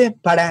acude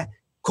para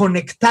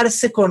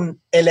conectarse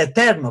con el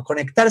Eterno,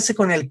 conectarse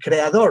con el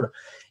Creador.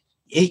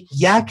 Y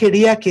ya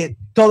quería que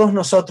todos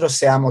nosotros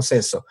seamos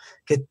eso,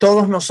 que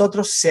todos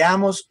nosotros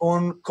seamos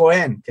un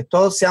Cohen, que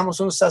todos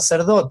seamos un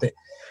sacerdote.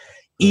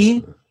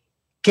 ¿Y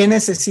qué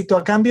necesito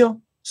a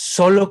cambio?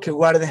 Solo que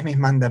guardes mis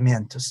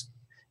mandamientos.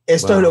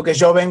 Esto es lo que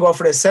yo vengo a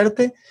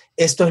ofrecerte,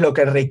 esto es lo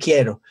que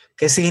requiero.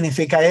 ¿Qué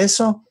significa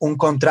eso? Un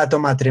contrato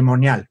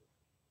matrimonial.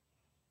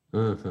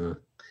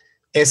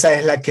 Esa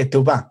es la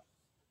ketubá.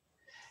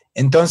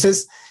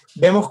 Entonces,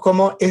 vemos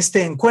cómo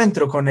este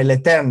encuentro con el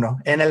Eterno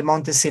en el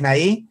monte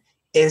Sinaí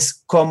es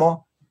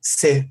como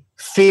se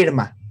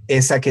firma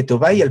esa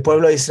ketubá y el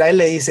pueblo de Israel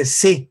le dice,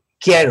 sí,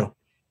 quiero.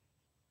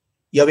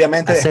 Y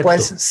obviamente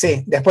después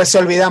se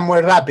olvidan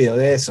muy rápido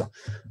de eso,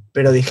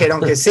 pero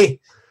dijeron que sí.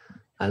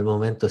 Al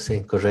momento,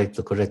 sí,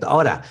 correcto.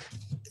 Ahora,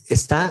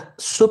 está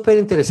súper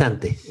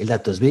interesante el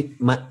dato,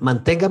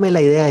 manténgame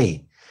la idea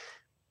ahí,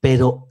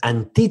 pero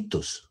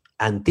antitos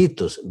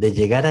de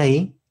llegar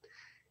ahí,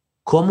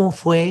 ¿cómo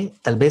fue?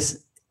 Tal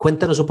vez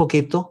cuéntanos un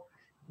poquito,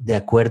 de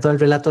acuerdo al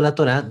relato de la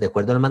Torá, de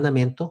acuerdo al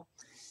mandamiento,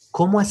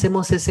 ¿cómo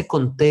hacemos ese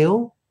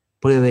conteo?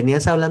 Porque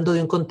venías hablando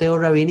de un conteo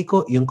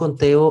rabínico y un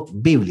conteo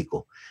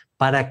bíblico,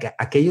 para que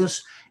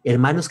aquellos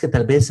hermanos que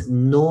tal vez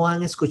no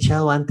han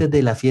escuchado antes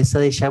de la fiesta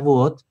de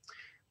Shavuot,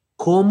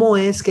 ¿cómo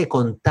es que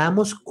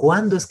contamos?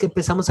 ¿Cuándo es que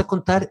empezamos a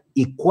contar?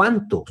 ¿Y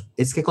cuánto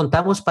es que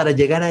contamos para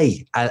llegar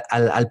ahí,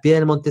 al pie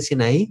del monte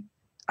Sinaí,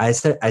 a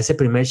ese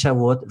primer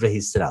Shavuot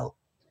registrado?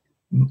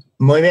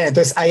 Muy bien,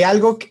 entonces hay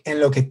algo en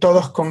lo que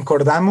todos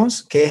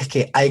concordamos, que es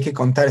que hay que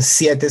contar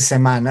 7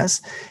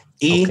 semanas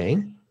y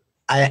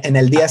en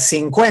el día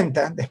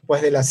 50,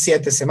 después de las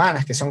 7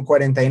 semanas, que son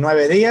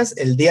 49 días,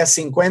 el día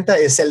 50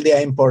 es el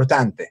día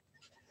importante.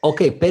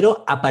 Ok,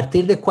 pero ¿a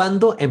partir de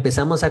cuándo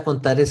empezamos a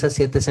contar esas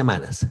 7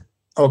 semanas?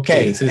 Ok.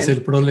 Ese es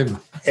el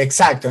problema.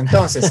 Exacto,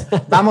 entonces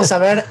vamos a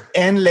ver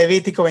en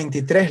Levítico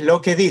 23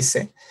 lo que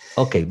dice.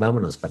 Ok,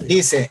 vámonos para allá.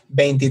 Dice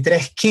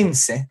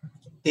 23:15,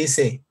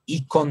 dice,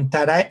 y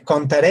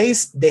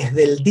contaréis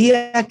desde el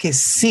día que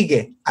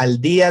sigue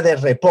al día de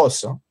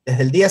reposo,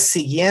 desde el día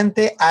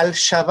siguiente al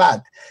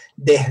Shabbat,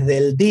 desde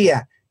el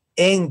día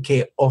en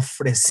que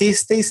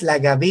ofrecisteis la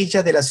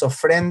gavilla de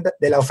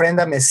la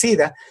ofrenda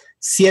mecida,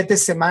 7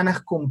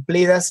 semanas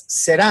cumplidas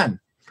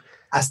serán,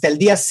 hasta el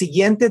día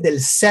siguiente del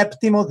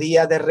 7º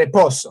día de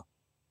reposo.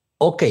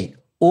 Ok,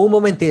 un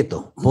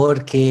momentito,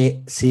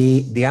 porque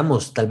si,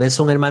 digamos, tal vez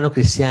un hermano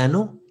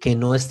cristiano que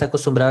no está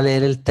acostumbrado a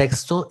leer el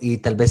texto y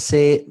tal vez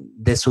se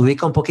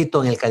desubica un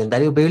poquito en el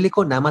calendario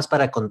bíblico, nada más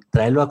para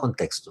traerlo a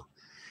contexto.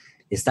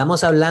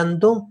 Estamos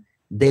hablando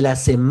de la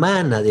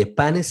semana de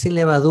panes sin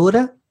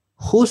levadura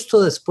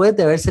justo después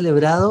de haber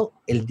celebrado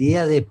el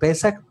día de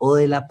Pesach o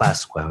de la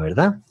Pascua,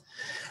 ¿verdad?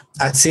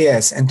 Así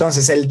es.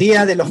 Entonces, el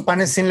día de los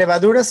panes sin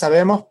levadura,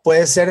 sabemos,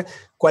 puede ser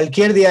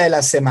cualquier día de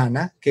la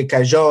semana, que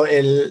cayó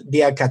el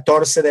día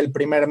 14 del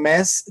primer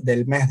mes,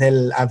 del mes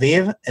del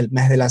Aviv, el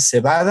mes de la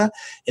cebada.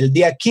 El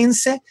día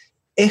 15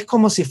 es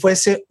como si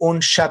fuese un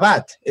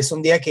Shabbat. Es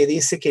un día que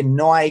dice que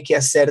no hay que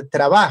hacer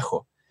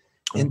trabajo.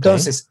 Okay.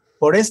 Entonces,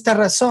 por esta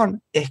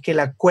razón es que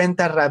la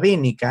cuenta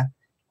rabínica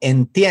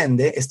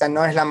entiende, esta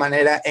no es la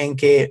manera en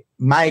que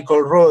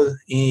Michael Rood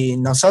y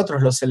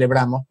nosotros lo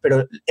celebramos,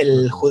 pero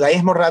el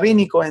judaísmo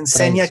rabínico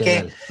enseña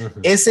que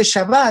ese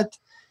Shabbat,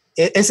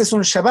 ese es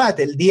un Shabbat,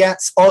 el día,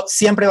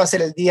 siempre va a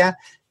ser el día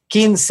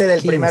 15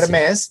 del primer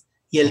mes,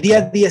 y el día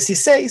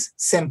 16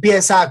 se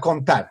empieza a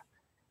contar.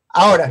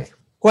 Ahora,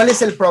 ¿cuál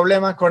es el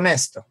problema con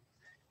esto?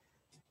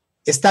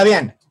 Está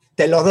bien,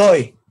 te lo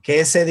doy,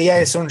 que ese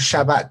día es un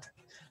Shabbat.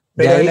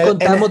 Pero ahí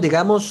contamos,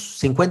 digamos,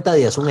 50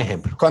 días, un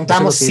ejemplo.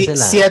 Contamos 7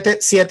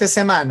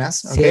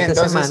 semanas. 7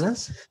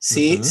 semanas.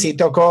 Si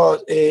tocó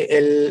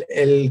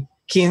el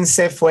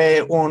 15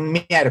 fue un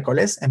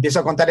miércoles, empiezo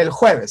a contar el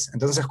jueves.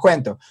 Entonces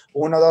cuento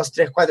 1, 2,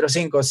 3, 4,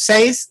 5,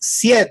 6,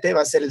 7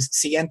 va a ser el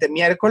siguiente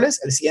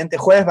miércoles, el siguiente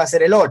jueves va a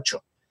ser el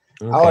 8.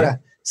 Okay.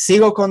 Ahora,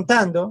 sigo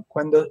contando,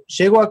 cuando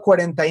llego a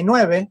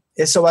 49,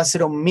 eso va a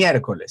ser un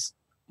miércoles.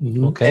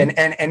 Okay.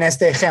 En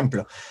este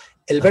ejemplo.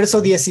 El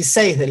verso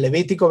 16 del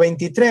Levítico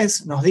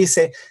 23 nos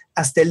dice,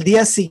 hasta el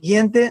día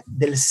siguiente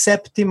del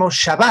 7º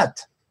Shabbat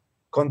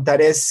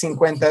contaré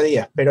 50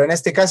 días, pero en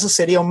este caso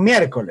sería un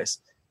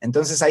miércoles.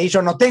 Entonces ahí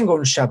yo no tengo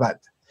un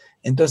Shabbat.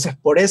 Entonces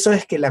por eso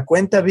es que la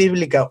cuenta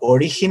bíblica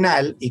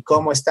original, y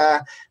cómo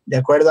está de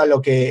acuerdo a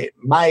lo que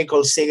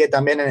Michael sigue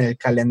también en el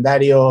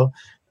calendario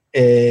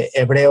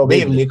hebreo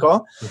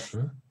bíblico,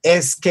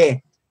 es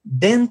que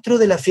dentro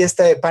de la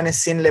fiesta de panes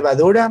sin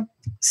levadura,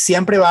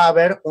 siempre va a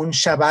haber un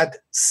Shabbat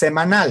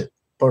semanal,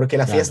 porque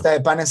la fiesta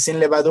de panes sin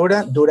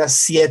levadura dura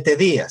 7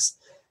 días.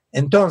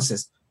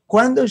 Entonces,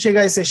 cuando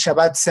llega ese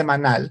Shabbat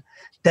semanal,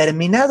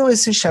 terminado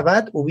ese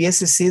Shabbat,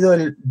 hubiese sido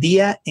el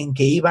día en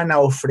que iban a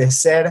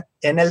ofrecer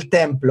en el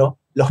templo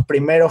los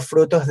primeros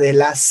frutos de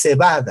la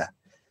cebada.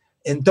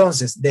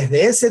 Entonces,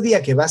 desde ese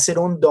día, que va a ser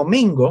un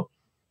domingo,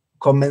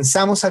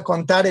 comenzamos a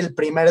contar el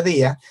primer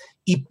día,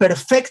 y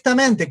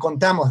perfectamente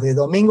contamos de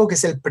domingo, que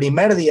es el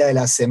primer día de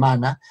la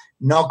semana,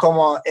 no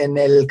como en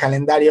el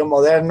calendario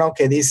moderno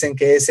que dicen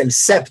que es el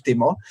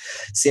 7º,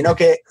 sino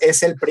que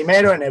es el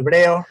primero en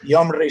hebreo,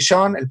 Yom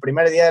Rishon, el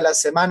primer día de la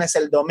semana es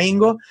el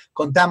domingo,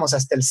 contamos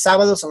hasta el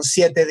sábado, son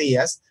 7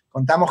 días,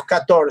 contamos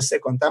 14,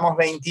 contamos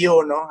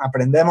 21,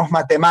 aprendemos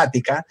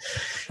matemática,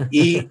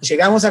 y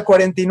llegamos a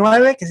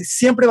 49, que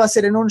siempre va a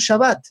ser en un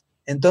Shabbat.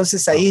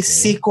 Entonces ahí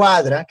sí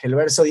cuadra, que el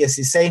verso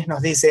 16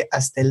 nos dice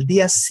hasta el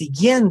día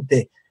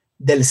siguiente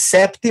del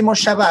 7º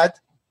Shabbat,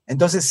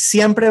 entonces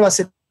siempre va a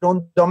ser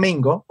un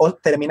domingo o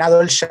terminado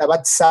el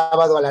Shabbat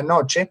sábado a la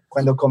noche,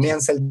 cuando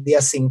comienza el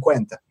día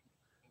 50.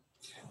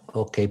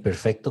 Ok,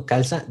 perfecto,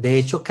 calza. De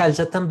hecho,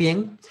 calza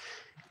también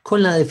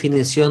con la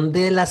definición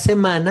de la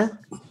semana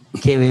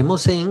que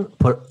vemos en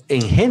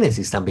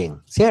Génesis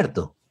también,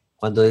 ¿cierto?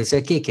 Cuando dice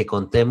aquí que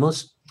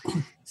contemos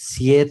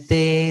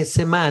 7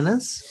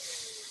 semanas,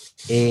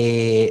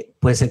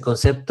 pues el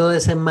concepto de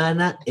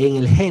semana en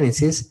el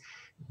Génesis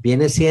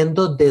viene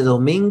siendo de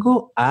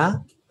domingo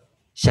a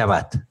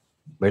Shabbat,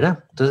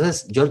 ¿verdad?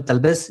 Entonces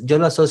tal vez yo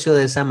lo asocio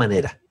de esa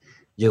manera.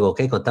 Yo digo,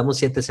 ok, contamos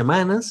 7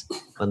 semanas,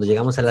 cuando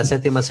llegamos a la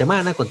 7ª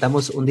semana,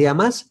 contamos un día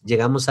más,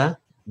 llegamos a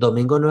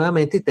domingo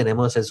nuevamente y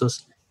tenemos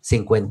esos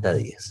 50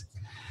 días.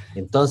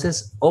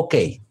 Entonces, ok,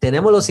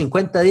 tenemos los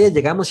 50 días,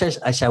 llegamos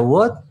a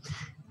Shavuot.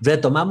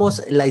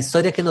 Retomamos la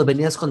historia que nos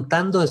venías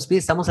contando,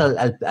 estamos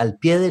al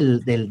pie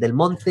del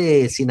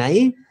monte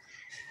Sinaí.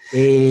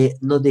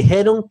 Nos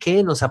dijeron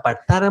que nos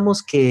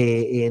apartáramos,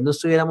 que no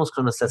estuviéramos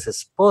con nuestras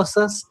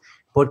esposas,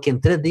 porque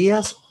en 3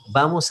 días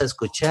vamos a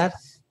escuchar,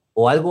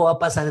 o algo va a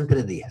pasar en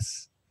 3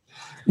 días.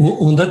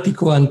 Un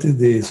datico antes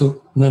de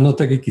eso, una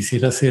nota que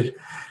quisiera hacer,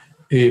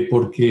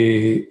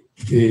 porque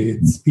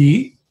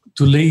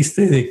tú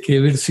leíste de qué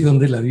versión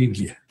de la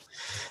Biblia.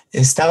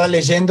 Estaba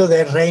leyendo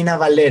de Reina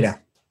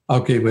Valera.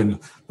 Ok, bueno,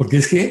 porque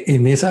es que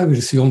en esa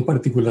versión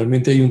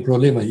particularmente hay un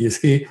problema, y es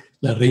que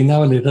la Reina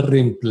Valera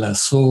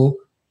reemplazó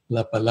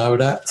la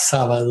palabra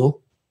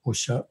sábado o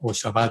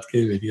Shabbat, que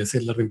debería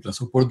ser, la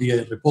reemplazó por día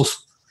de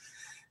reposo.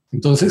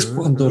 Entonces,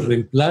 cuando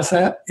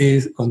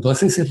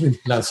hace ese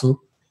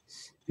reemplazo,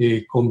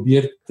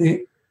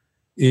 convierte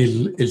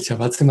el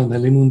Shabbat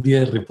semanal en un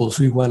día de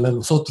reposo igual a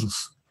los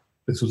otros.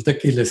 Resulta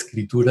que la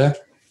Escritura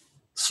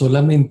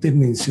solamente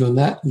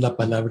menciona la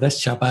palabra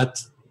Shabbat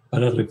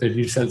para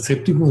referirse al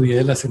 7º día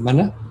de la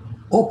semana,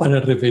 o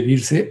para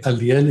referirse al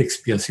día de la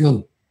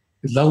expiación.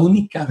 Es la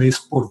única vez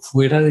por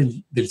fuera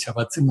del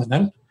Shabbat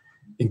semanal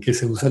en que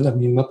se usa la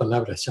misma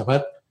palabra,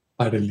 Shabbat,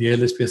 para el día de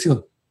la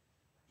expiación.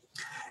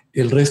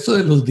 El resto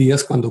de los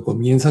días, cuando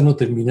comienzan o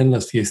terminan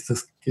las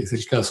fiestas, que es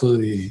el caso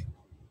de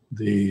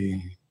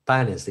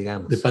panes,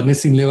 digamos. De panes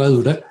sin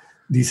levadura,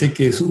 dice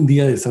que es un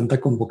día de santa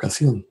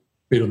convocación,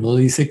 pero no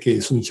dice que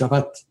es un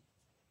Shabbat,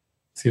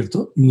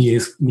 ¿cierto? Ni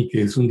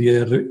que es un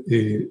día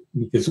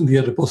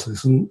de reposo.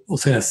 O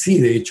sea, sí,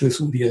 de hecho es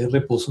un día de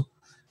reposo,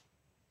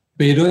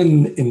 pero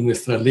en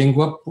nuestra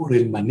lengua, por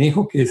el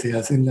manejo que se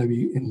hace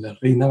en la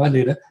Reina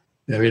Valera,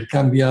 de haber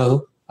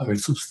cambiado, haber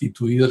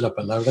sustituido la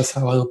palabra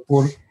sábado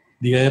por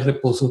día de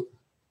reposo,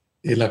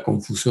 la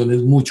confusión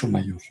es mucho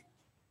mayor.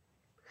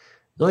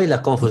 No, y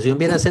la confusión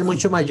viene a ser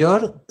mucho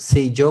mayor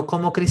si yo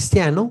como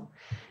cristiano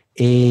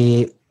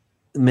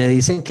me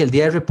dicen que el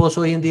día de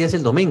reposo hoy en día es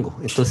el domingo.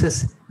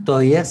 Entonces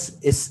todavía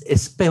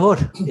es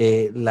peor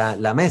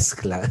la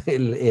mezcla,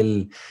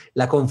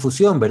 la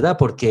confusión, ¿verdad?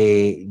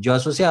 Porque yo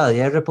asociaba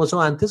día de reposo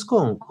antes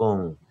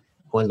con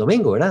el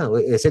domingo, ¿verdad?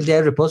 Es el día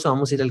de reposo,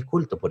 vamos a ir al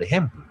culto, por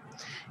ejemplo.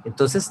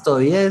 Entonces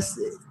todavía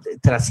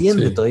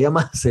trasciende Sí. todavía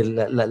más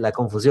la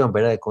confusión,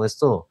 ¿verdad? Con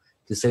esto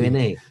que usted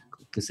viene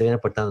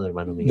aportando,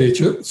 hermano Miguel. De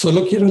hecho,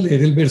 solo quiero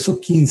leer el verso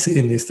 15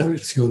 en esta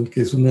versión,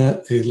 que es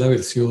la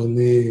versión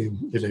de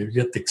la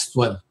Biblia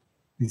textual.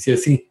 Dice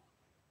así,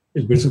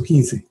 el verso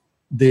 15: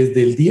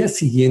 desde el día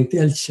siguiente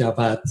al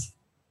Shabbat,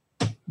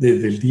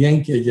 desde el día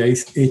en que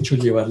hayáis hecho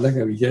llevar la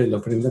gavilla de la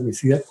ofrenda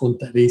mecida,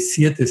 contaréis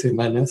 7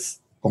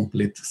 semanas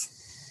completas.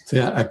 O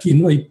sea, aquí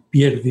no hay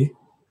pierde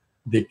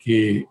de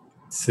que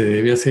se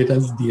debe hacer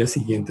al día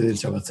siguiente del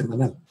Shabbat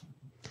semanal.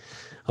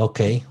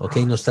 Ok,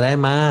 nos trae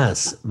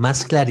más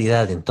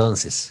claridad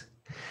entonces.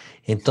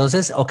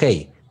 Entonces, ok,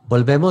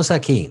 volvemos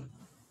aquí.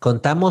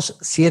 Contamos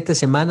 7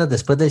 semanas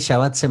después del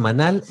Shabbat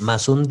semanal,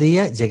 más un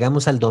día,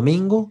 llegamos al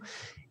domingo.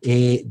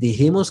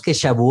 Dijimos que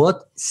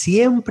Shavuot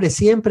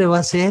siempre va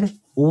a ser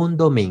un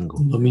domingo.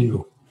 Un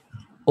domingo.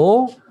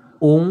 O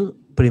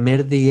un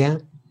primer día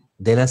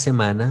de la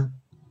semana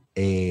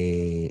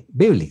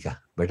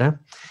bíblica,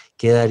 ¿verdad?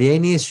 Que daría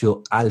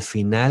inicio al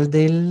final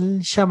del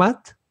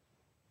Shabbat.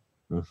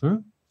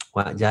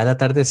 Ya al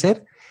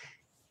atardecer,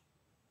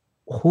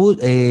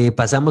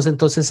 pasamos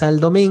entonces al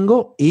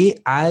domingo y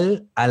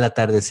al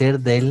atardecer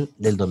del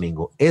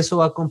domingo. Eso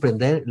va a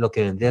comprender lo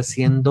que vendría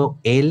siendo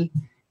el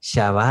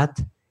Shabbat,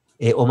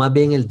 o más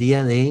bien el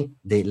día de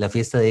la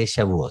fiesta de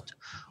Shavuot.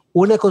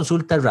 Una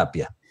consulta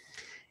rápida.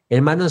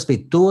 Hermano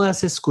Speed, ¿tú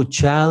has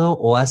escuchado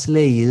o has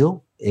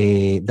leído,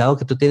 dado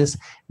que tú tienes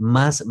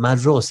más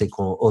roce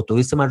o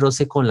tuviste más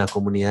roce con la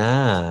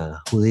comunidad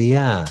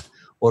judía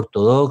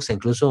ortodoxa,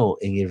 incluso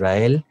en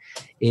Israel,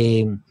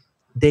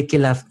 de que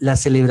la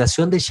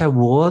celebración de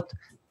Shavuot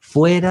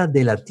fuera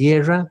de la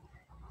tierra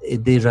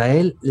de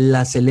Israel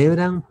la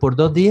celebran por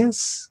 2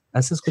 días?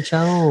 ¿Has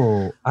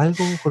escuchado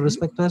algo con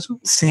respecto a eso?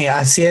 Sí,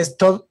 así es.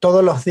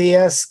 Todos los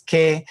días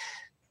que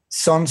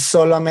son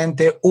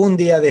solamente un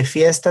día de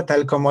fiesta,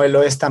 tal como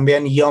lo es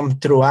también Yom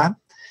Teruah,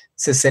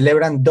 se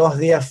celebran 2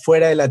 días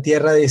fuera de la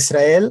tierra de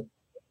Israel,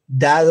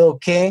 dado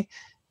que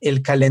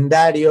el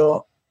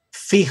calendario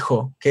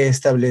fijo que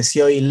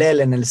estableció Hillel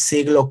en el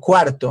siglo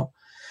IV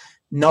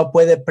no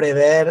puede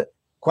prever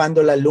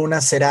cuándo la luna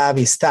será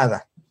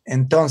avistada.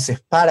 Entonces,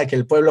 para que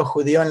el pueblo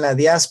judío en la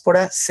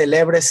diáspora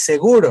celebre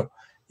seguro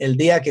el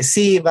día que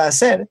sí va a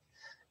ser,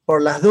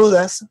 por las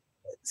dudas,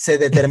 se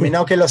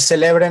determinó que lo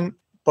celebren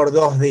por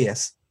 2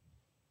 días.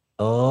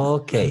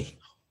 Ok,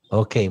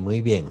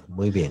 muy bien.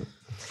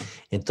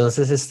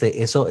 Entonces,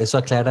 eso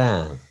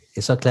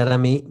aclara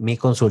mi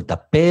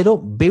consulta. Pero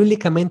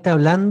bíblicamente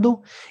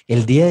hablando,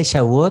 el día de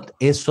Shavuot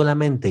es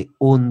solamente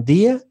un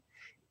día,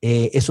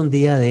 es un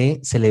día de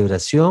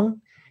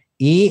celebración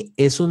y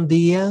es un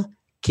día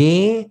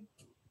que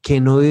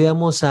no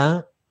íbamos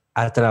a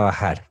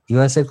trabajar.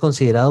 Iba a ser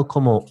considerado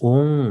como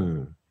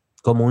un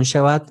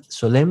Shabbat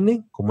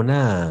solemne,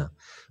 como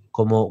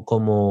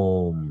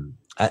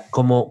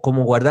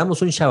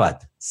guardamos un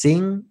Shabbat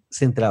sin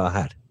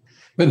trabajar.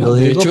 Bueno,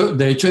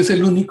 de hecho es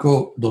el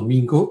único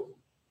domingo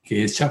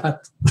que es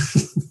Shabbat.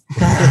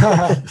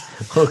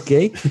 Ok,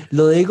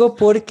 lo digo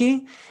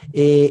porque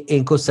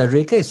en Costa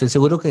Rica, y estoy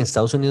seguro que en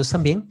Estados Unidos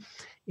también,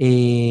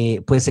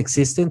 pues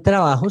existen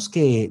trabajos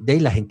que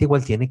la gente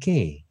igual tiene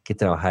que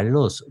trabajar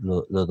los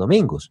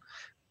domingos,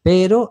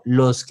 pero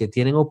los que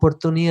tienen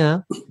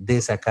oportunidad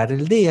de sacar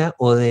el día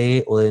o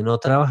de no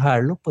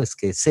trabajarlo, pues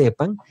que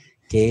sepan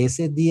que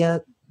ese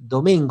día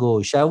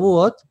domingo,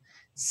 Shavuot,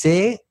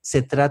 se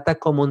trata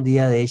como un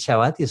día de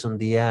Shabbat y es un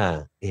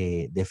día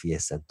de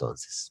fiesta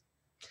entonces.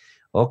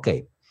 Ok,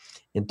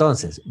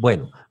 entonces,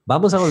 bueno,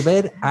 vamos a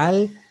volver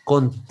al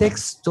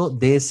contexto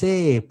de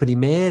ese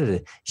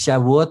primer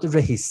Shavuot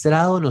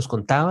registrado. Nos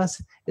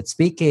contabas,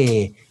 Tzvi,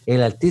 que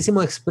el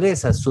Altísimo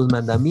expresa sus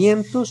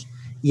mandamientos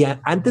y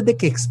antes de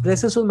que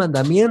exprese sus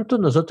mandamientos,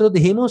 nosotros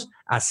dijimos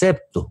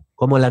acepto,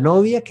 como la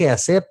novia que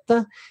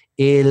acepta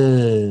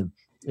el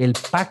el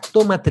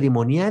pacto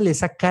matrimonial,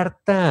 esa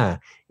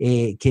carta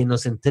que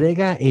nos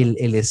entrega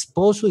el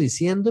esposo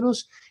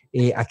diciéndonos,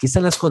 aquí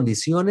están las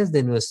condiciones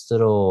de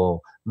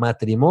nuestro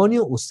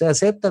matrimonio, ¿usted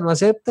acepta, no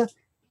acepta?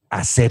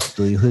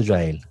 Acepto, dijo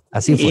Israel.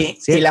 Así fue.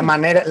 Y la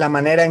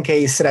manera en que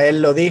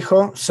Israel lo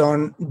dijo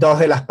son dos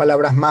de las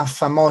palabras más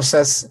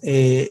famosas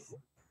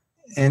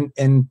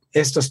en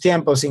estos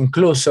tiempos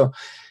incluso,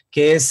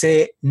 que es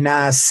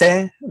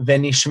Naaseh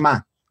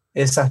Venishma.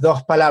 Esas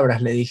dos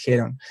palabras le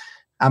dijeron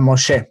a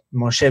Moshe.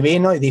 Moshe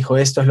vino y dijo,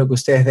 esto es lo que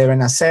ustedes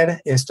deben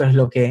hacer, esto es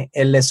lo que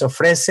él les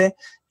ofrece,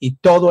 y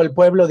todo el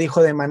pueblo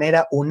dijo de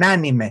manera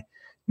unánime,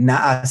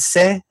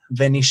 Naaseh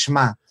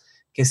Venishma,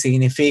 que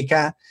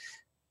significa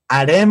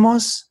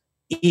haremos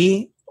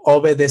y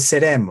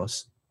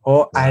obedeceremos,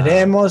 o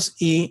haremos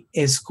y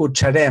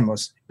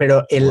escucharemos.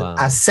 Pero el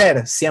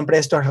hacer, siempre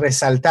esto es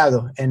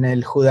resaltado en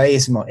el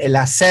judaísmo, el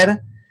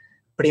hacer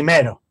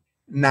primero,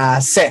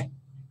 naaseh,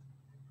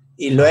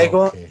 y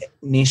luego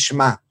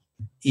nishma,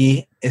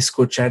 y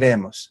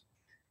escucharemos,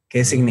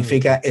 que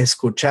significa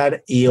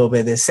escuchar y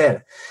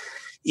obedecer.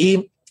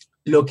 Y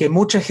lo que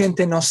mucha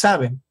gente no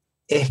sabe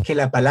es que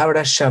la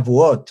palabra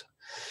Shavuot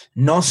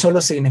no solo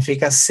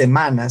significa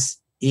semanas,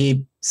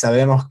 y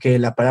sabemos que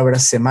la palabra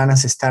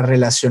semanas está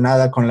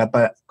relacionada con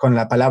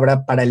la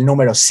palabra para el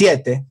número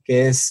 7,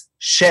 que es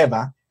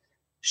Sheva.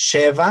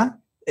 Sheva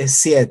es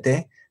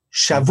 7,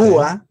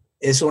 Shavua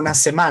es una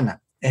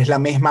semana, es la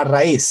misma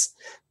raíz,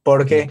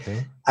 porque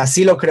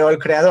así lo creó el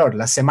Creador.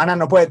 La semana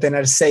no puede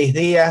tener 6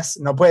 días,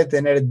 no puede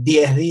tener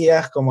 10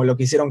 días, como lo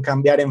quisieron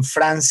cambiar en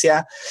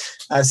Francia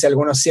hace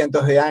algunos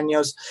cientos de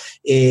años.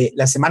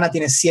 La semana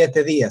tiene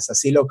 7 días,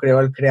 así lo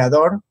creó el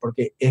Creador,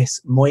 porque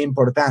es muy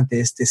importante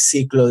este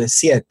ciclo de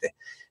 7.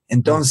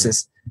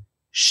 Entonces,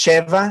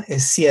 Sheva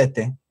es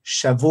 7,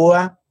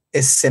 Shavua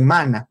es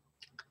semana.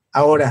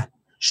 Ahora,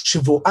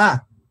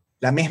 Shvuah,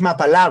 la misma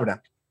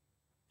palabra,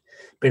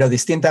 pero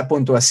distinta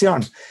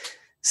puntuación,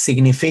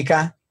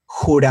 significa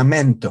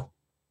juramento.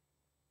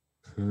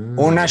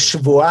 Una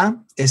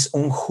Shvuah es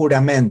un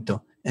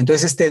juramento.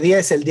 Entonces este día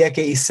es el día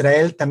que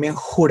Israel también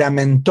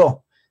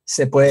juramentó,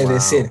 se puede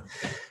decir.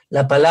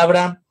 La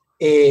palabra,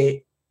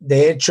 de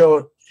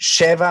hecho,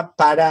 Sheva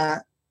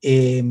para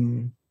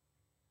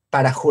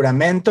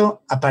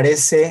juramento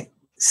aparece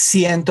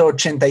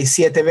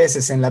 187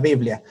 veces en la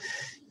Biblia.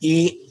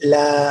 Y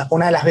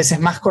una de las veces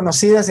más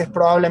conocidas es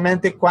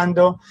probablemente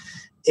cuando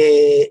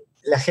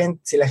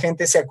si la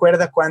gente se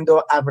acuerda,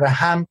 cuando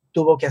Abraham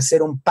tuvo que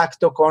hacer un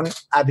pacto con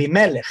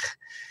Abimelech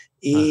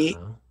y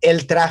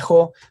él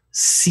trajo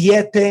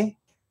 7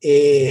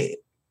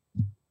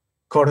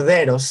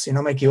 corderos, si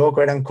no me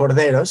equivoco eran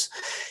corderos,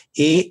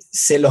 y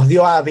se los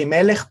dio a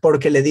Abimelech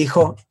porque le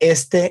dijo,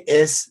 este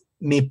es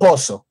mi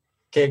pozo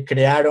que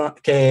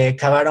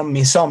cavaron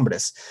mis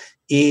hombres.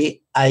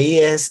 Y ahí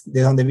es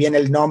de donde viene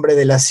el nombre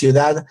de la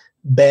ciudad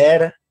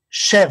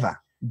Beer-Sheva.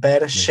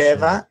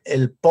 Beer-Sheva,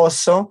 el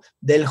pozo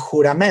del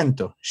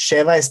juramento.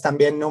 Sheva es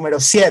también número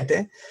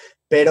 7,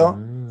 pero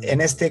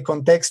en este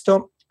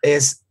contexto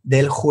es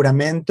del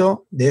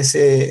juramento, de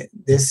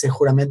ese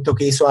juramento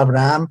que hizo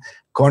Abraham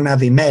con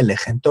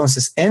Abimelech.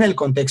 Entonces, en el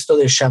contexto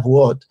de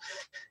Shavuot,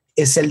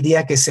 es el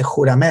día que se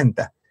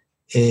juramenta.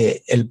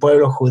 El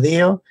pueblo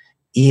judío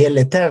y el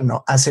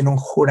Eterno hacen un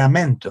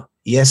juramento,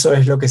 y eso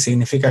es lo que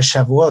significa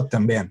Shavuot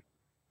también.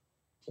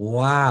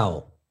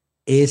 ¡Wow!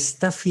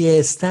 Esta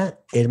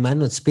fiesta,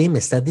 hermano Tzvi, me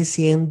estás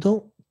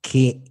diciendo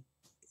que,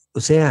 o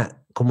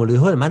sea, como lo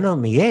dijo el hermano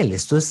Miguel,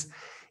 esto es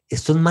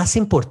más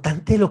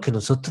importante de lo que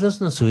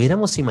nosotros nos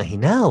hubiéramos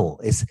imaginado.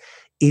 Es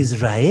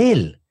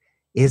Israel,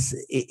 es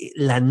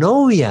la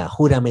novia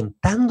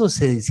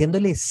juramentándose,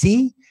 diciéndole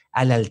sí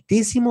al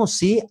Altísimo,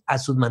 sí a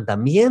sus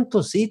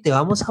mandamientos, sí, te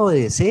vamos a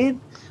obedecer,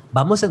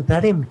 vamos a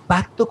entrar en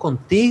pacto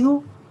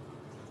contigo.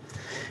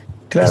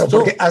 Claro,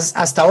 porque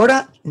hasta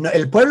ahora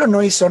el pueblo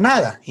no hizo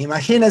nada.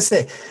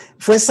 Imagínense,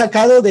 fue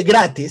sacado de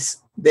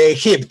gratis de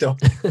Egipto.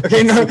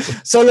 ¿Okay? No,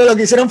 solo lo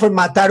que hicieron fue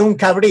matar un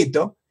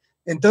cabrito.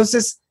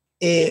 Entonces,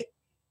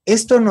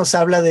 esto nos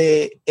habla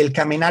de el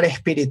caminar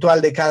espiritual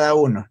de cada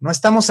uno. No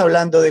estamos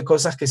hablando de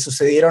cosas que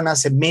sucedieron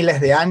hace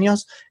miles de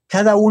años.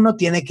 Cada uno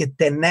tiene que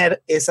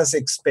tener esas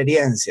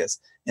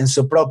experiencias en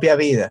su propia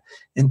vida.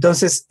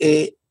 Entonces,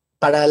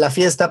 para la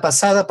fiesta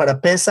pasada,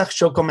 para Pesach,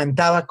 yo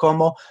comentaba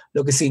cómo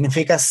lo que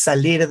significa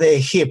salir de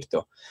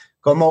Egipto,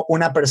 cómo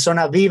una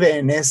persona vive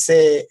en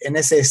ese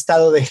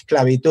estado de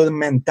esclavitud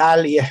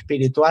mental y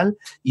espiritual,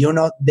 y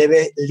uno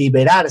debe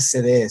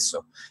liberarse de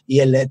eso, y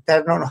el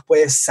Eterno nos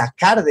puede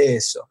sacar de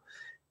eso.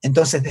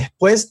 Entonces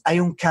después hay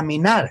un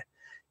caminar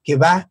que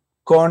va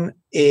con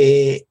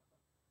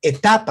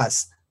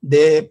etapas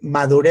de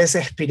madurez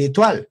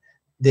espiritual,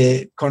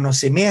 de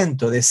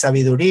conocimiento, de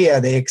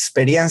sabiduría, de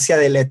experiencia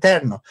del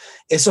Eterno.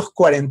 Esos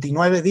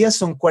 49 días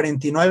son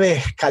 49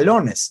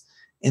 escalones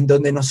en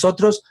donde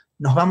nosotros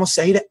nos vamos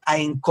a ir a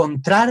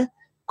encontrar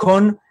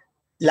con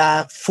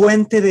la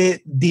fuente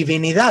de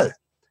divinidad.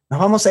 Nos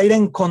vamos a ir a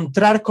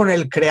encontrar con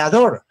el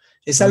Creador.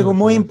 Es algo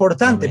muy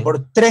importante. Amén.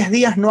 Por 3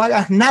 días no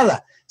hagas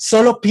nada,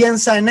 solo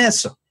piensa en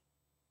eso.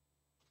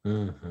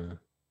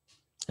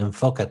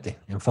 enfócate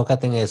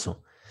en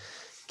eso.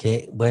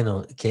 Qué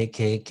bueno,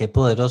 qué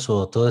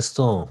poderoso todo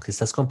esto que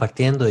estás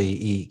compartiendo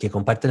y que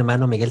comparte el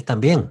hermano Miguel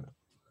también.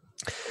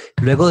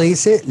 Luego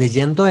dice,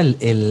 leyendo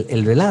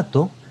el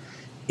relato,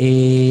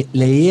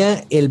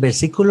 leía el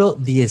versículo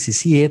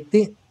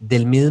 17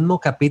 del mismo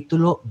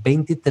capítulo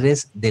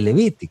 23 de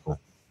Levítico,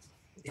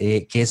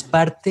 que es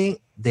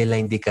parte de la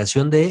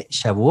indicación de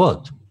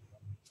Shavuot.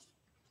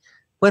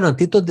 Bueno, en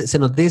Tito se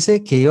nos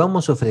dice que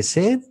íbamos a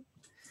ofrecer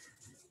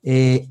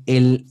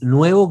el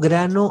nuevo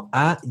grano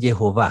a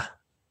Jehová.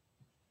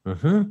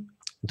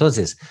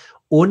 Entonces,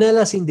 una de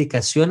las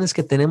indicaciones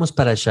que tenemos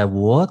para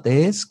Shavuot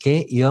es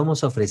que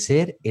íbamos a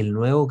ofrecer el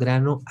nuevo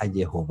grano a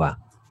Jehová.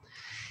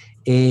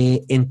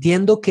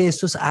 Entiendo que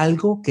esto es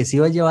algo que se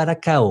iba a llevar a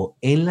cabo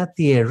en la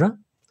tierra,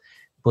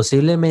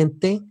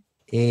 posiblemente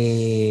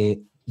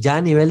ya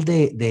a nivel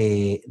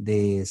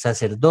de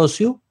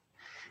sacerdocio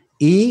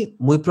y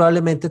muy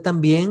probablemente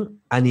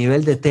también a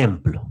nivel de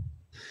templo.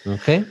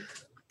 ¿Ok?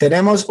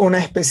 Tenemos una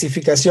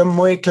especificación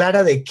muy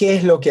clara de qué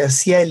es lo que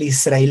hacía el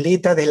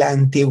israelita de la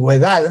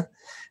antigüedad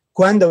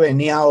cuando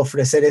venía a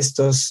ofrecer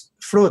estos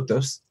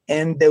frutos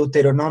en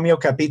Deuteronomio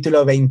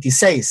capítulo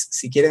 26.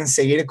 Si quieren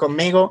seguir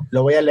conmigo,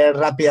 lo voy a leer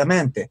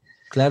rápidamente.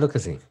 Claro que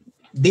sí.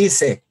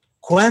 Dice,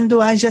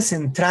 cuando hayas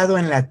entrado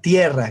en la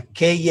tierra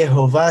que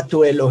Jehová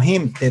tu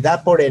Elohim te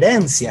da por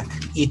herencia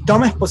y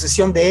tomes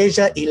posesión de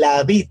ella y la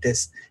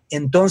habites,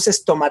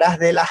 entonces tomarás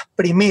de las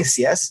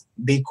primicias,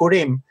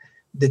 bikurim,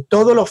 de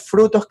todos los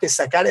frutos que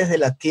sacares de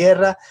la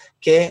tierra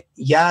que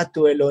ya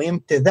tu Elohim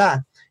te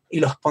da, y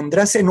los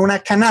pondrás en una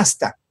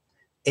canasta,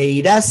 e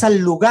irás al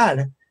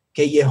lugar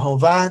que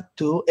Jehová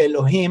tu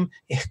Elohim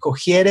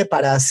escogiere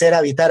para hacer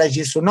habitar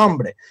allí su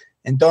nombre.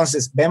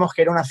 Entonces, vemos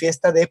que era una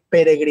fiesta de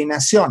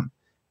peregrinación.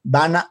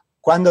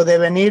 ¿Cuándo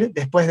deben ir?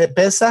 Después de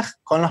Pesaj,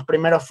 con los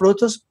primeros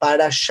frutos,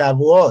 para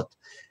Shavuot.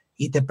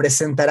 Y te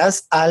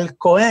presentarás al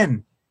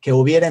Cohen que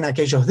hubiera en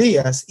aquellos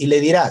días, y le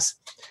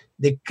dirás,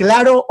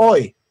 declaro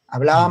hoy,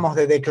 hablábamos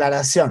de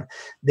declaración,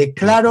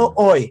 declaro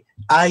hoy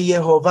a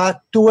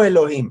Jehová tu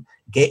Elohim,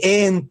 que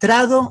he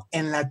entrado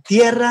en la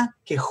tierra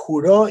que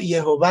juró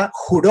Jehová,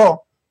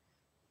 juró,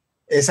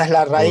 esa es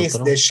la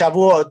raíz de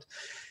Shavuot,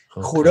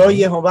 juró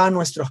Jehová a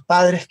nuestros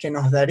padres que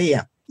nos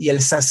daría, y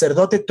el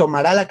sacerdote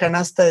tomará la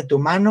canasta de tu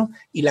mano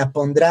y la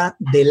pondrá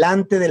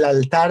delante del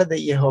altar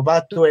de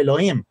Jehová tu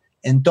Elohim.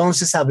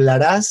 Entonces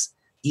hablarás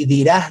y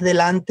dirás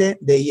delante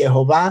de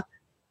Jehová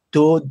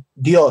tu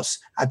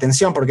Dios.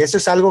 Atención, porque eso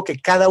es algo que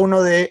cada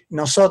uno de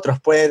nosotros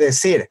puede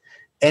decir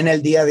en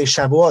el día de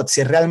Shavuot,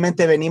 si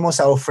realmente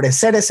venimos a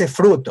ofrecer ese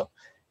fruto.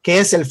 ¿Qué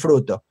es el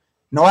fruto?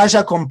 No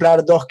vaya a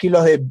comprar 2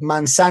 kilos de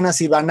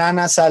manzanas y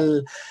bananas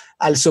al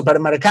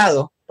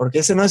supermercado, porque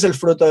ese no es el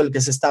fruto del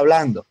que se está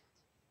hablando.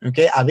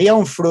 ¿Okay? Había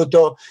un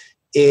fruto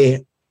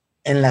en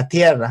la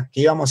tierra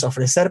que íbamos a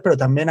ofrecer, pero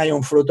también hay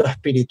un fruto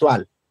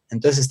espiritual.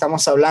 Entonces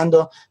estamos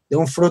hablando de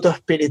un fruto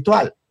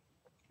espiritual.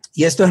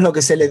 Y esto es lo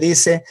que se le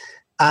dice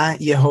a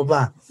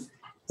Jehová.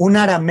 Un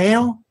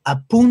arameo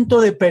a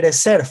punto de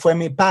perecer fue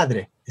mi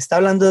padre. Está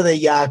hablando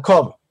de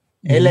Jacob.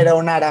 Él era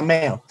un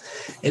arameo,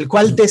 el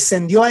cual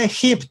descendió a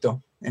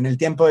Egipto en el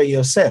tiempo de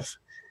Yosef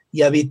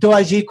y habitó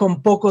allí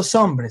con pocos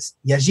hombres.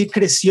 Y allí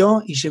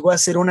creció y llegó a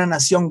ser una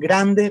nación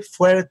grande,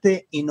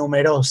 fuerte y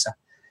numerosa.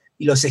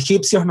 Y los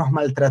egipcios nos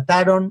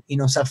maltrataron y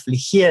nos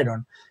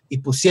afligieron y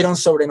pusieron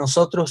sobre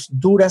nosotros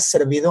dura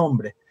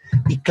servidumbre.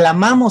 Y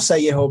clamamos a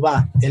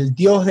Jehová, el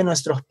Dios de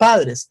nuestros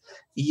padres,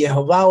 y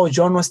Jehová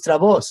oyó nuestra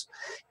voz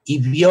y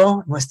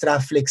vio nuestra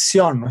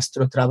aflicción,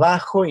 nuestro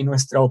trabajo y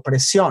nuestra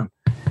opresión.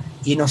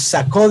 Y nos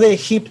sacó de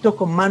Egipto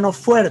con mano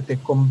fuerte,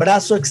 con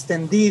brazo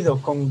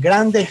extendido, con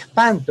grande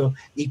espanto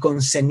y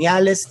con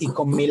señales y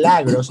con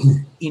milagros.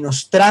 Y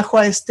nos trajo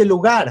a este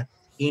lugar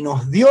y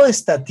nos dio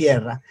esta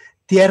tierra,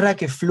 tierra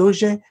que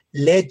fluye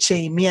leche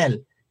y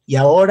miel. Y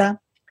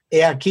ahora,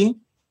 he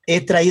aquí,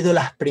 he traído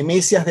las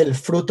primicias del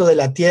fruto de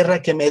la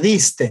tierra que me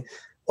diste,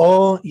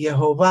 oh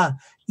Jehová,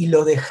 y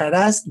lo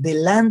dejarás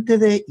delante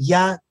de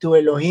Yah tu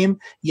Elohim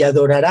y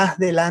adorarás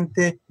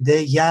delante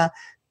de Yah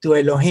tu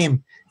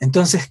Elohim.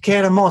 Entonces, qué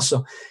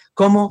hermoso.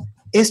 Como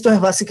esto es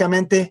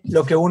básicamente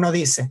lo que uno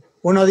dice.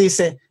 Uno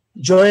dice,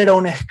 yo era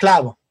un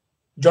esclavo,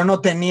 yo no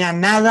tenía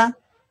nada,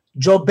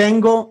 yo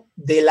vengo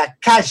de la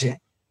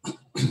calle,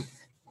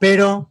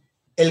 pero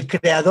el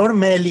Creador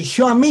me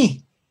eligió a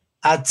mí,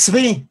 a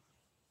Tzvi,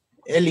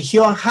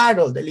 eligió a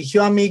Harold,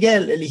 eligió a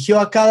Miguel, eligió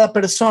a cada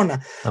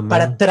persona. Amén.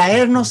 Para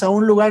traernos a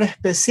un lugar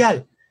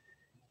especial.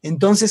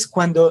 Entonces,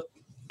 cuando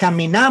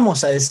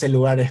caminamos a ese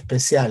lugar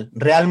especial,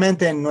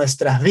 realmente en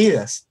nuestras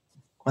vidas,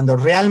 cuando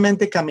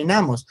realmente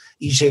caminamos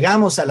y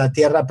llegamos a la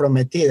tierra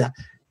prometida,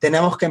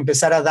 tenemos que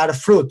empezar a dar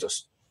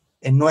frutos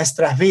en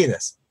nuestras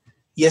vidas.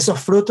 Y esos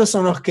frutos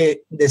son los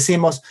que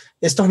decimos,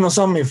 estos no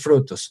son mis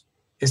frutos,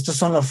 estos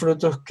son los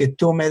frutos que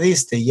tú me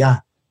diste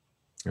ya.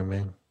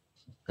 Amén.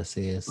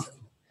 Así es.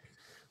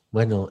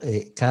 Bueno,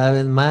 cada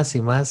vez más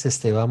y más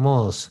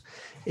vamos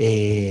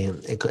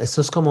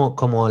Esto es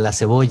como la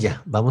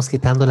cebolla, vamos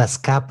quitando las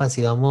capas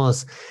y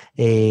vamos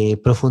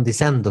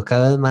profundizando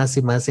cada vez más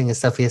y más en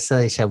esta fiesta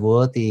de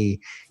Shavuot y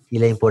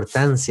la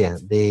importancia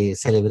de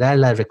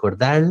celebrarla,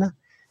 recordarla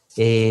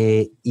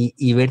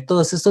y ver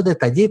todos estos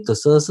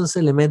detallitos, todos esos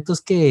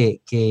elementos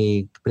que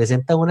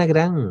presentan una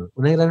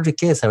gran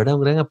riqueza, ¿verdad?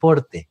 Un gran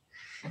aporte.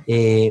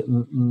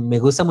 Me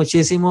gusta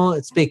muchísimo,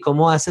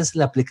 cómo haces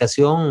la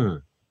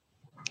aplicación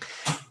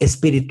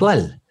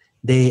espiritual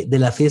de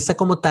la fiesta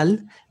como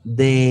tal,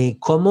 de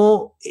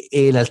cómo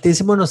el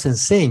Altísimo nos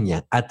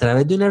enseña a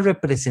través de una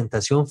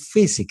representación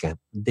física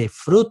de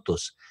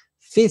frutos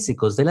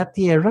físicos de la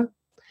tierra,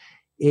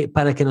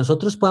 para que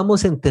nosotros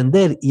podamos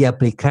entender y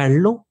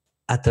aplicarlo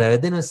a través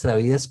de nuestra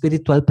vida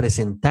espiritual,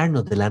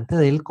 presentarnos delante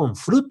de Él con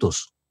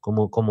frutos,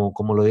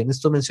 como lo vienes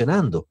tú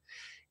mencionando.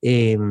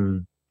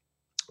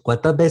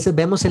 ¿Cuántas veces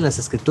vemos en las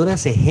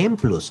escrituras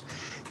ejemplos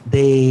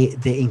de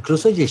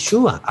incluso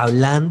Yeshua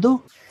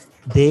hablando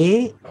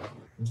de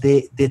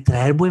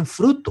traer buen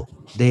fruto,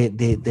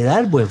 de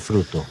dar buen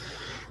fruto,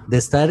 de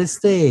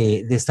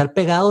estar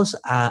pegados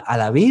a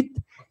la vid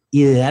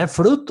y de dar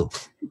fruto?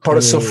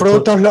 Por sus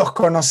frutos los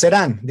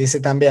conocerán,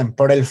 dice también.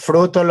 Por el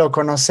fruto lo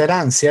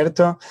conocerán,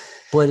 ¿cierto?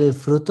 Por el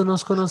fruto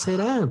nos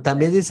conocerán.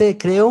 También dice,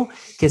 creo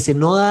que si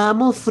no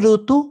damos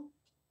fruto,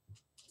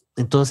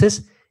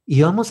 entonces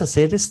íbamos a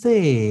ser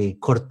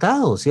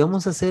cortados,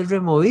 íbamos a ser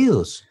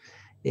removidos.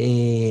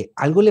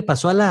 Algo le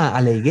pasó a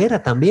la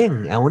higuera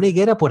también, a una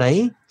higuera por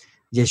ahí.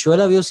 Yeshua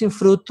la vio sin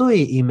fruto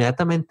y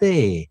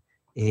inmediatamente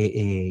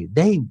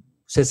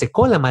se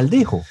secó, la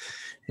maldijo.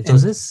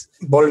 Entonces,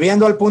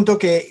 volviendo al punto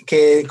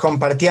que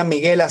compartía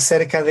Miguel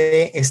acerca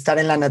de estar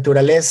en la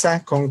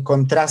naturaleza, con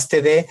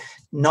contraste de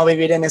no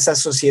vivir en esa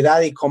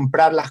sociedad y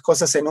comprar las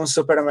cosas en un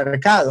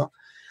supermercado,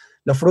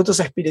 los frutos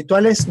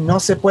espirituales no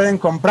se pueden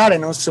comprar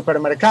en un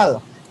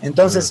supermercado.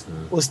 Entonces,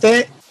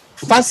 usted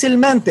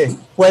fácilmente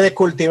puede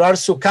cultivar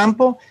su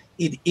campo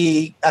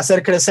y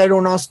hacer crecer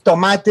unos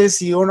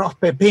tomates y unos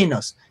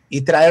pepinos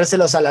y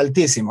traérselos al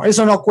Altísimo.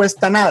 Eso no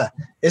cuesta nada,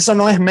 eso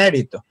no es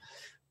mérito.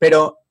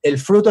 Pero el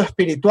fruto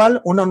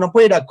espiritual, uno no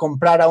puede ir a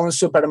comprar a un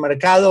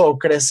supermercado o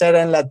crecer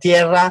en la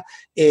tierra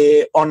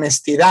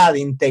honestidad,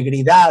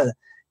 integridad,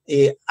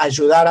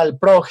 ayudar al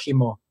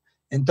prójimo.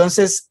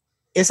 Entonces,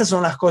 esas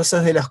son las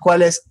cosas de las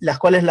cuales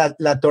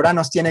la Torá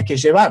nos tiene que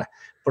llevar.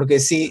 Porque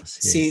si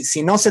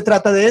no se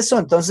trata de eso,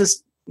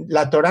 entonces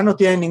la Torá no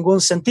tiene ningún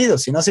sentido.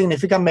 Si no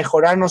significa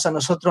mejorarnos a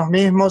nosotros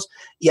mismos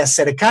y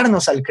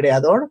acercarnos al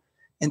Creador,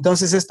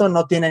 entonces esto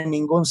no tiene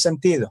ningún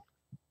sentido.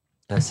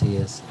 Así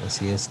es.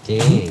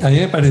 A mí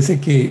me parece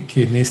que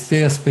en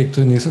este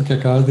aspecto, en eso que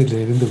acabas de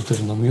leer en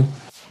Deuteronomio,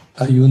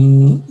 hay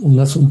un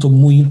asunto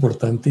muy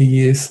importante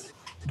y es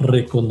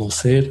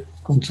reconocer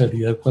con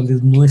claridad cuál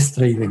es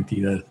nuestra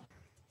identidad.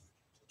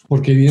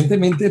 Porque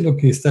evidentemente lo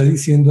que está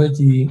diciendo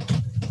allí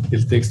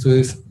el texto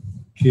es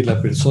que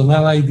la persona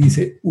va y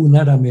dice, un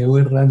arameo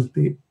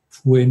errante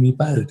fue mi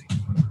padre.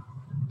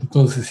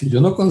 Entonces, si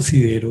yo no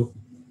considero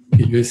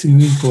que yo he sido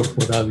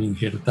incorporado,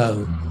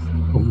 injertado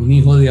como un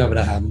hijo de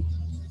Abraham,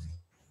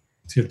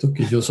 ¿cierto?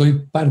 Que yo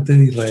soy parte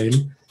de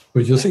Israel,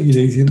 pues yo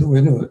seguiré diciendo,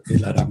 bueno,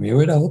 el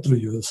arameo era otro,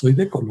 yo soy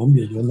de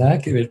Colombia, yo nada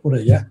que ver por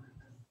allá.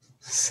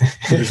 Sí.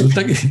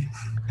 Resulta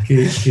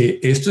que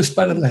esto es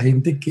para la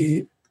gente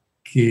que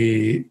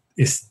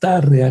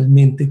está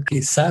realmente,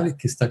 que sabe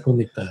que está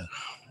conectada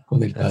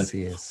con el Padre.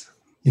 Así es.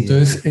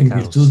 Entonces, en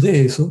virtud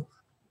de eso,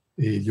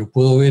 yo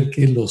puedo ver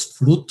que los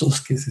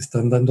frutos que se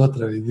están dando a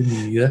través de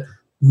mi vida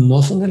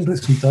no son el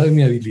resultado de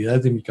mi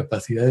habilidad, de mi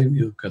capacidad, de mi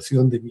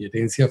educación, de mi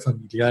herencia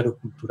familiar o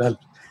cultural.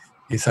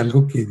 Es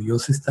algo que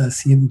Dios está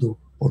haciendo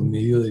por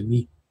medio de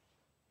mí.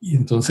 Y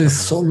entonces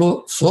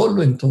solo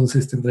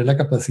entonces tendré la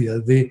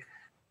capacidad de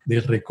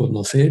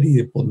reconocer y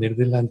de poner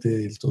delante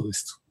de Él todo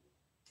esto.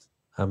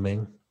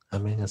 Amén,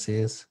 así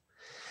es.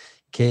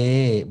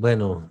 Que,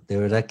 bueno, de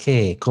verdad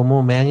que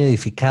cómo me han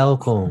edificado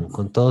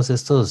con todos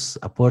estos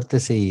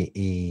aportes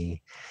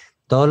y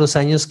todos los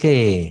años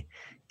que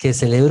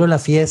celebro la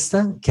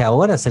fiesta, que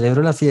ahora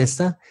celebro la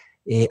fiesta,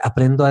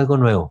 aprendo algo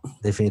nuevo.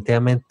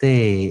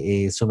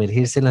 Definitivamente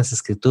sumergirse en las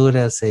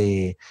escrituras,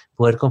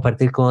 poder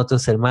compartir con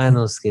otros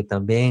hermanos que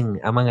también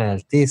aman al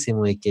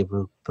Altísimo y que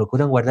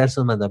procuran guardar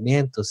sus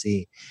mandamientos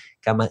y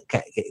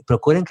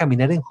procuran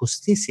caminar en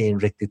justicia y en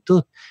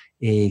rectitud.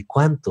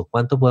 ¿Cuánto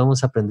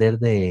podemos aprender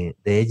de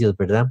ellos,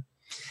 verdad?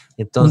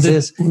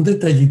 Entonces, un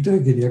detallito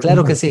que quería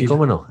claro que sí,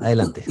 cómo no,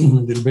 adelante.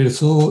 Del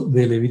verso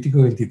de Levítico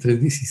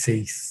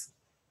 23:16.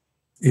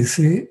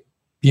 Ese,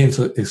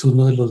 pienso, es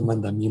uno de los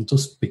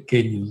mandamientos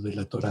pequeños de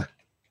la Torá.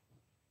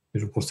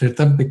 Pero por ser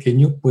tan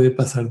pequeño puede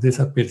pasar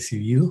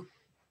desapercibido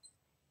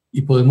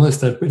y podemos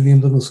estar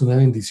perdiéndonos una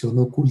bendición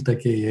oculta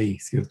que hay ahí,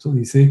 ¿cierto?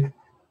 Dice,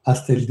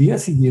 hasta el día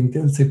siguiente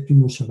al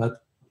séptimo Shabbat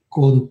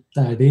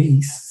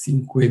contaréis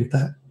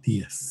 50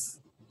 días.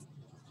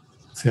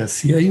 O sea,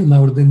 sí hay una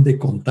orden de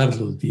contar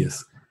los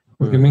días.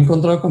 Porque me he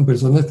encontrado con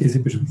personas que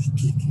dicen, pero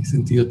 ¿qué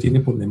sentido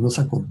tiene ponernos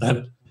a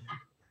contar?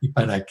 ¿Y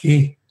para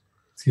qué?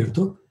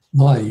 ¿Cierto?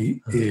 No,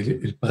 ahí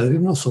el Padre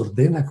nos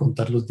ordena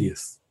contar los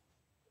días.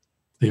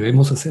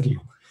 debemos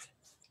hacerlo.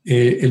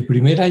 El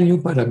primer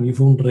año para mí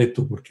fue un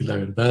reto, porque la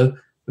verdad,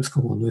 pues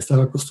como no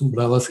estaba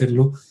acostumbrado a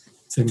hacerlo,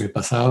 se me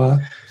pasaba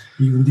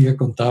y un día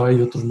contaba y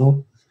otro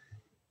no.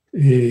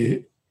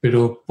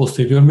 Pero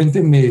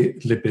posteriormente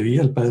le pedí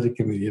al Padre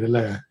que me diera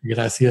la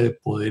gracia de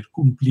poder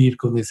cumplir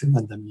con ese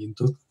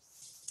mandamiento.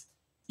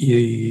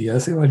 Y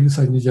hace varios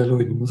años ya lo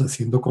venimos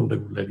haciendo con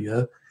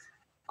regularidad,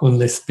 con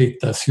la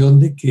expectación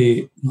de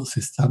que nos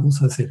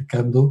estamos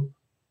acercando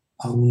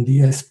a un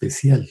día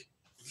especial.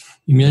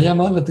 Y me ha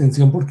llamado la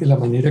atención porque la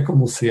manera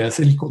como se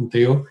hace el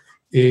conteo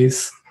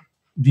es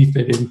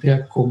diferente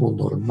a como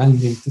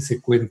normalmente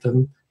se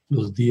cuentan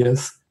los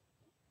días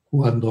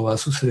cuando va a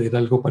suceder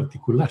algo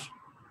particular,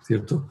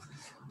 ¿cierto?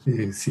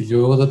 Si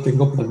yo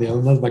tengo planeado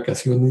unas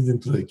vacaciones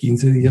dentro de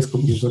 15 días,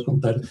 comienzo a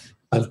contar,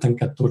 faltan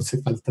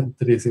 14, faltan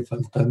 13,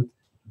 faltan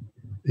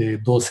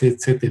 12,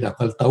 etcétera,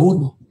 falta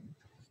uno.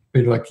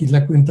 Pero aquí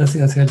la cuenta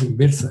se hace a la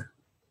inversa.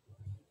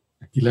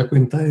 Aquí la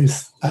cuenta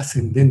es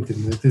ascendente,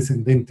 no es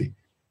descendente.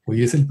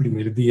 Hoy es el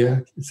primer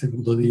día, el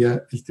segundo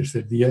día, el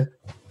tercer día,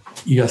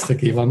 y hasta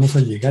que vamos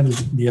a llegar al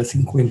día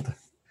 50.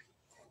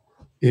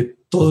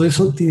 Todo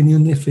eso tiene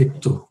un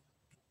efecto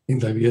en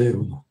la vida de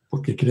uno,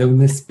 porque crea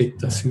una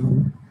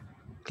expectación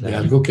de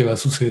algo que va a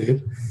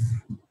suceder.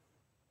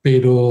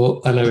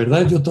 Pero a la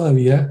verdad yo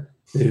todavía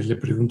le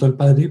pregunto al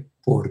Padre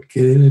por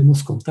qué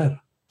debemos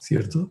contar,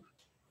 ¿cierto?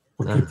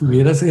 Porque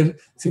pudiera ser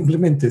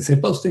simplemente,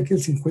 sepa usted que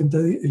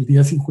el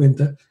día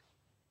 50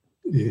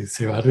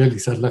 se va a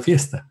realizar la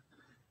fiesta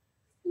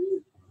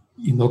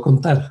y no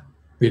contar,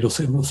 pero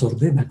se nos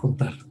ordena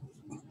contar.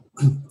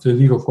 Entonces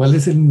digo, ¿cuál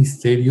es el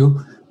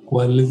misterio?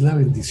 ¿Cuál es la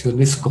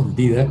bendición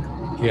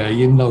escondida que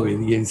hay en la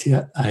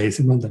obediencia a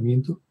ese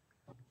mandamiento?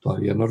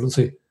 Todavía no lo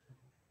sé,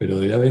 pero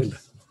debe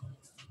haberla.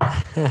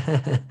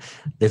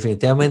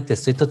 Definitivamente,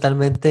 estoy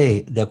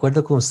totalmente de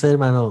acuerdo con usted,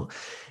 hermano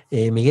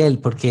Miguel,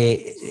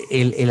 porque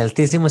el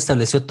Altísimo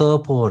estableció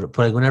todo por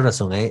alguna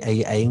razón.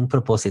 Hay un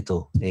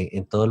propósito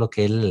en todo lo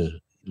que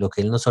él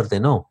nos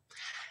ordenó.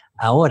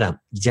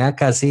 Ahora, ya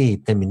casi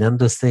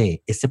terminando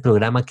este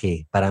programa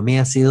que para mí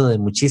ha sido de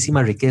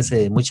muchísima riqueza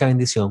y de mucha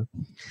bendición,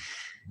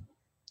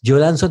 yo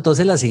lanzo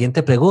entonces la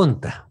siguiente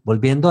pregunta,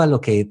 volviendo a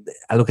lo que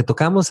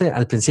tocamos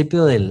al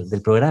principio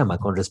del programa,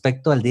 con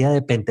respecto al día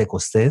de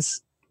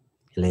Pentecostés,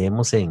 que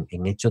leemos en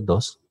Hechos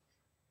 2.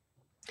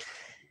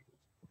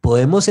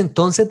 Podemos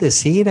entonces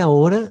decir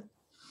ahora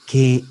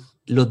que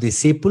los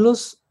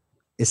discípulos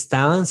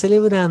estaban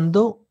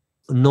celebrando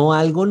no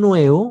algo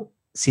nuevo,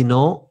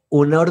 sino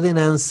una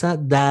ordenanza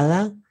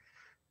dada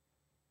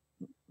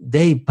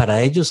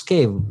para ellos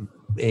que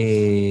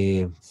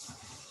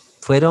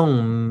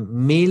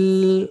fueron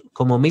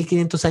como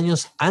 1500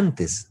 años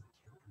antes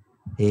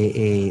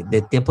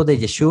de tiempos de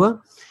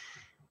Yeshua.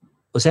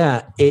 O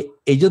sea,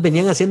 ellos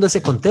venían haciendo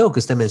ese conteo que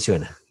usted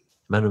menciona,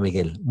 hermano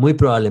Miguel, muy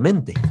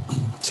probablemente.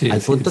 Sí,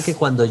 al punto que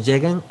cuando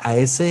llegan a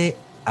ese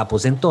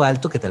aposento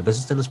alto, que tal vez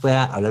usted nos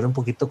pueda hablar un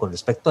poquito con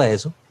respecto a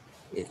eso,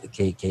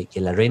 que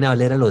la Reina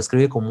Valera lo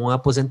describe como un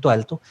aposento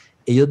alto,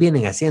 ellos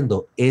vienen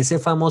haciendo ese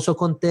famoso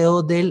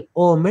conteo del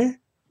Homer,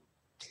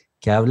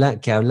 que habla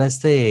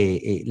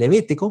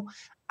Levítico,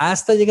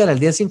 hasta llegar al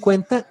día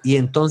 50 y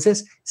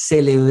entonces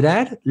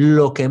celebrar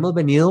lo que hemos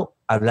venido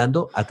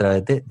hablando a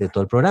través de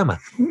todo el programa.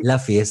 La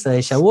fiesta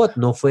de Shavuot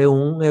no fue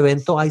un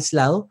evento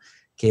aislado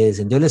que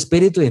descendió el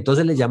Espíritu y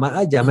entonces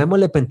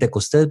llamémosle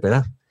Pentecostés,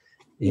 ¿verdad?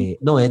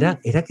 No, era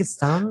que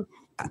estaban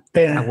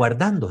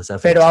aguardando esa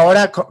fecha. Pero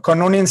ahora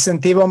con un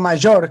incentivo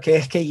mayor, que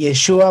es que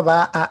Yeshua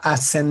va a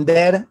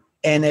ascender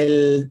en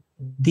el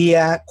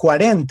día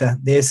 40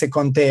 de ese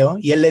conteo,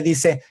 y él le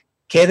dice,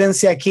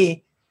 quédense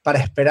aquí para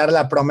esperar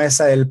la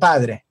promesa del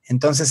Padre.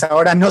 Entonces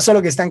ahora no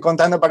solo que están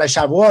contando para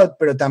Shavuot,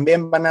 pero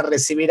también van a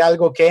recibir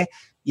algo que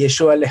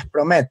Yeshua les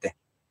promete.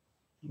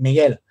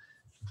 Miguel.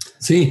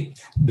 Sí,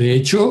 de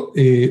hecho,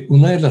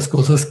 una de las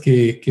cosas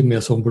que me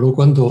asombró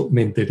cuando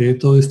me enteré de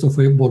todo esto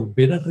fue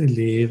volver a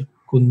releer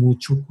con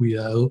mucho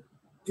cuidado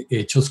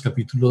Hechos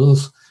capítulo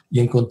 2 y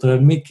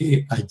encontrarme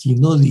que allí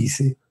no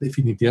dice,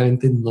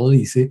 definitivamente no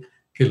dice,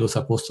 que los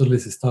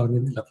apóstoles estaban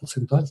en el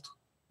aposento alto,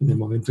 en el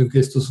momento en que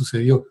esto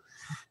sucedió.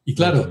 Y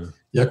claro,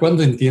 ya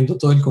cuando entiendo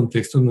todo el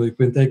contexto me doy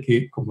cuenta de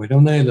que como era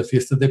una de las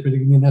fiestas de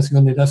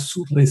peregrinación, era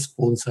su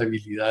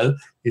responsabilidad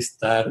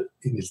estar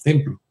en el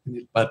templo, en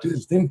el patio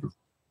del templo.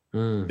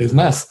 Es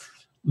más,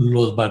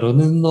 los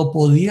varones no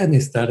podían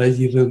estar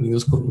allí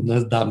reunidos con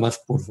unas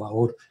damas, por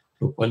favor,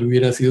 lo cual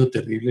hubiera sido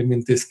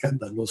terriblemente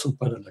escandaloso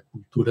para la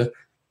cultura.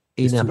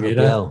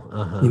 Inapropiado.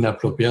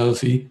 Inapropiado,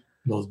 sí.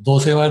 Los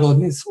 12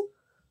 varones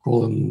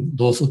con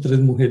 2 o 3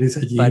 mujeres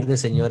allí. Un par de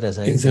señoras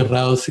ahí.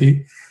 Encerrados,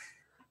 sí.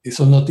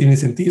 Eso no tiene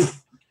sentido.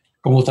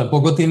 Como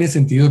tampoco tiene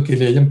sentido que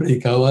le hayan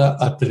predicado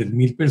a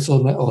 3,000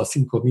 personas o a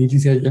 5,000 y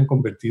se hayan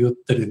convertido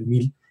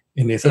 3,000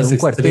 en esas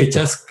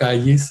estrechas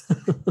calles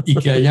y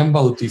que hayan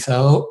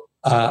bautizado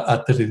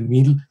a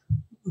 3,000,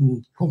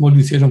 ¿cómo lo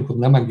hicieron? Con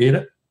una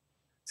manguera,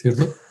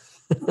 ¿cierto?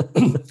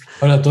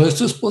 Ahora, todo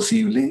esto es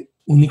posible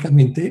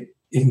únicamente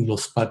en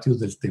los patios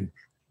del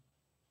templo,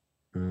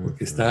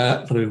 porque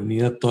está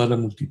reunida toda la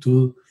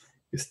multitud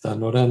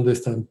están orando,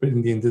 están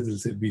pendientes del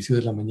servicio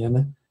de la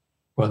mañana,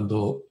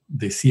 cuando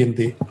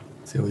desciende,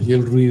 se oye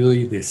el ruido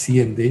y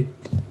desciende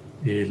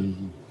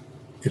el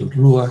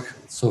ruach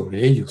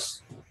sobre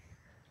ellos.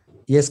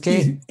 Y es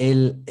que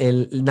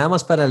nada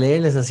más para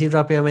leerles así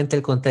rápidamente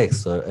el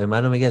contexto,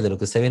 hermano Miguel, de lo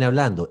que usted viene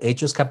hablando.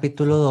 Hechos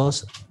capítulo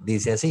 2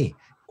 dice así: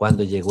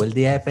 cuando llegó el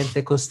día de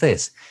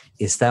Pentecostés,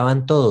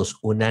 estaban todos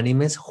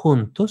unánimes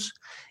juntos,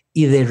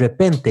 y de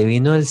repente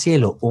vino del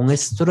cielo un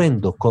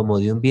estruendo como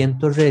de un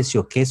viento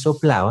recio que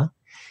soplaba,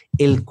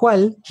 el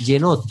cual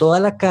llenó toda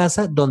la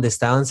casa donde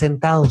estaban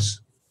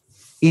sentados,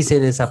 y se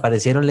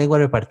desaparecieron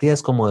lenguas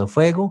repartidas como de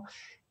fuego,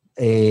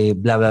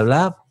 bla, bla,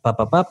 bla,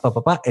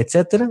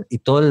 etcétera, y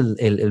todo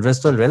el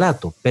resto del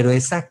relato. Pero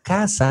esa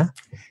casa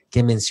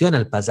que menciona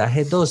el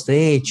pasaje 2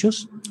 de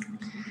Hechos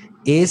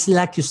es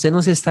la que usted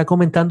nos está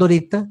comentando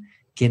ahorita,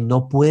 que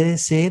no puede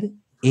ser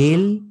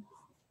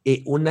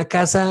una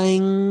casa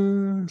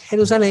en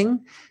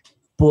Jerusalén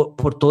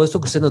por todo esto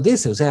que usted nos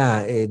dice. O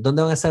sea,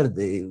 ¿dónde van a estar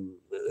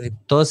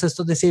todos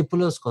estos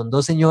discípulos con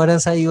 2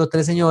 señoras ahí o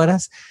 3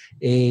 señoras?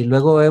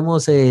 Luego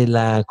vemos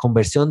la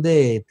conversión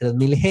de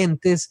 3,000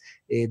 gentes,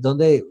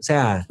 donde, o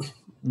sea,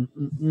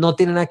 no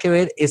tiene nada que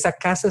ver. Esa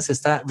casa se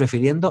está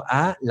refiriendo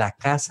a la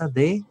casa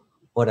de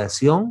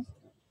oración,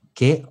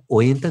 que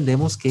hoy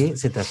entendemos que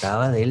se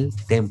trataba del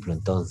templo,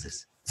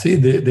 entonces. Sí,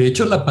 de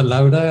hecho la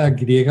palabra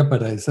griega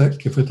para esa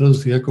que fue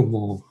traducida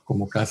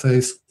como casa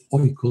es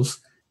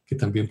oikos, que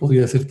también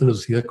podría ser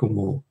traducida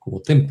como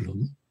templo,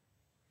 ¿no?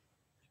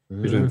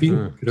 Pero en fin,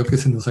 creo que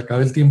se nos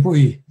acaba el tiempo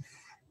y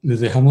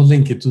les dejamos la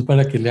inquietud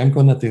para que lean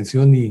con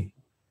atención y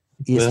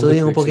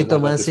estudien un poquito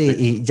más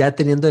y ya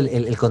teniendo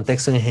el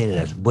contexto en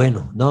general.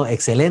 Bueno, no,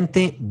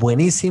 excelente,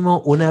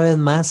 buenísimo. Una vez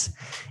más,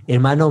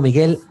 hermano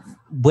Miguel,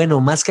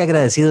 bueno, más que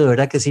agradecido, de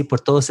verdad que sí,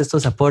 por todos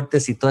estos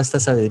aportes y toda esta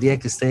sabiduría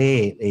que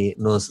usted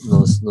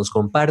nos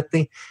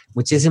comparte.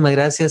 Muchísimas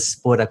gracias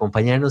por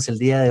acompañarnos el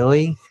día de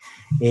hoy.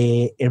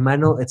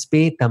 Hermano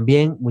Tzvi,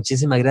 también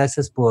muchísimas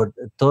gracias por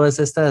todas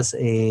estas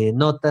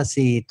notas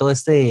y todo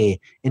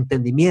este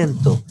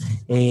entendimiento,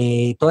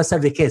 toda esta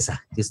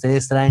riqueza que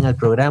ustedes traen al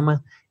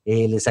programa.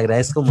 Les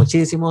agradezco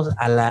muchísimo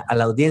a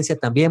la audiencia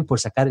también por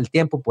sacar el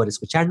tiempo, por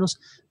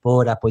escucharnos,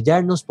 por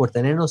apoyarnos, por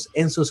tenernos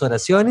en sus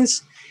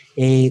oraciones.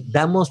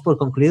 Damos por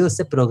concluido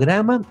este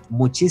programa.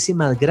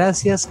 Muchísimas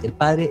gracias, que el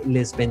Padre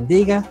les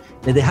bendiga.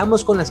 Les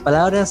dejamos con las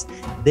palabras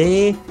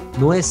de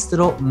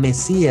nuestro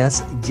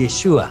Mesías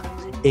Yeshua: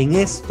 en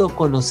esto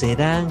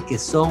conocerán que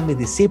son mis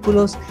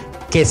discípulos,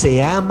 que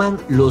se aman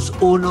los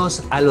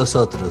unos a los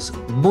otros.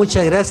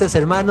 Muchas gracias,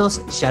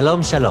 hermanos.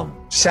 Shalom, shalom.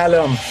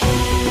 Shalom.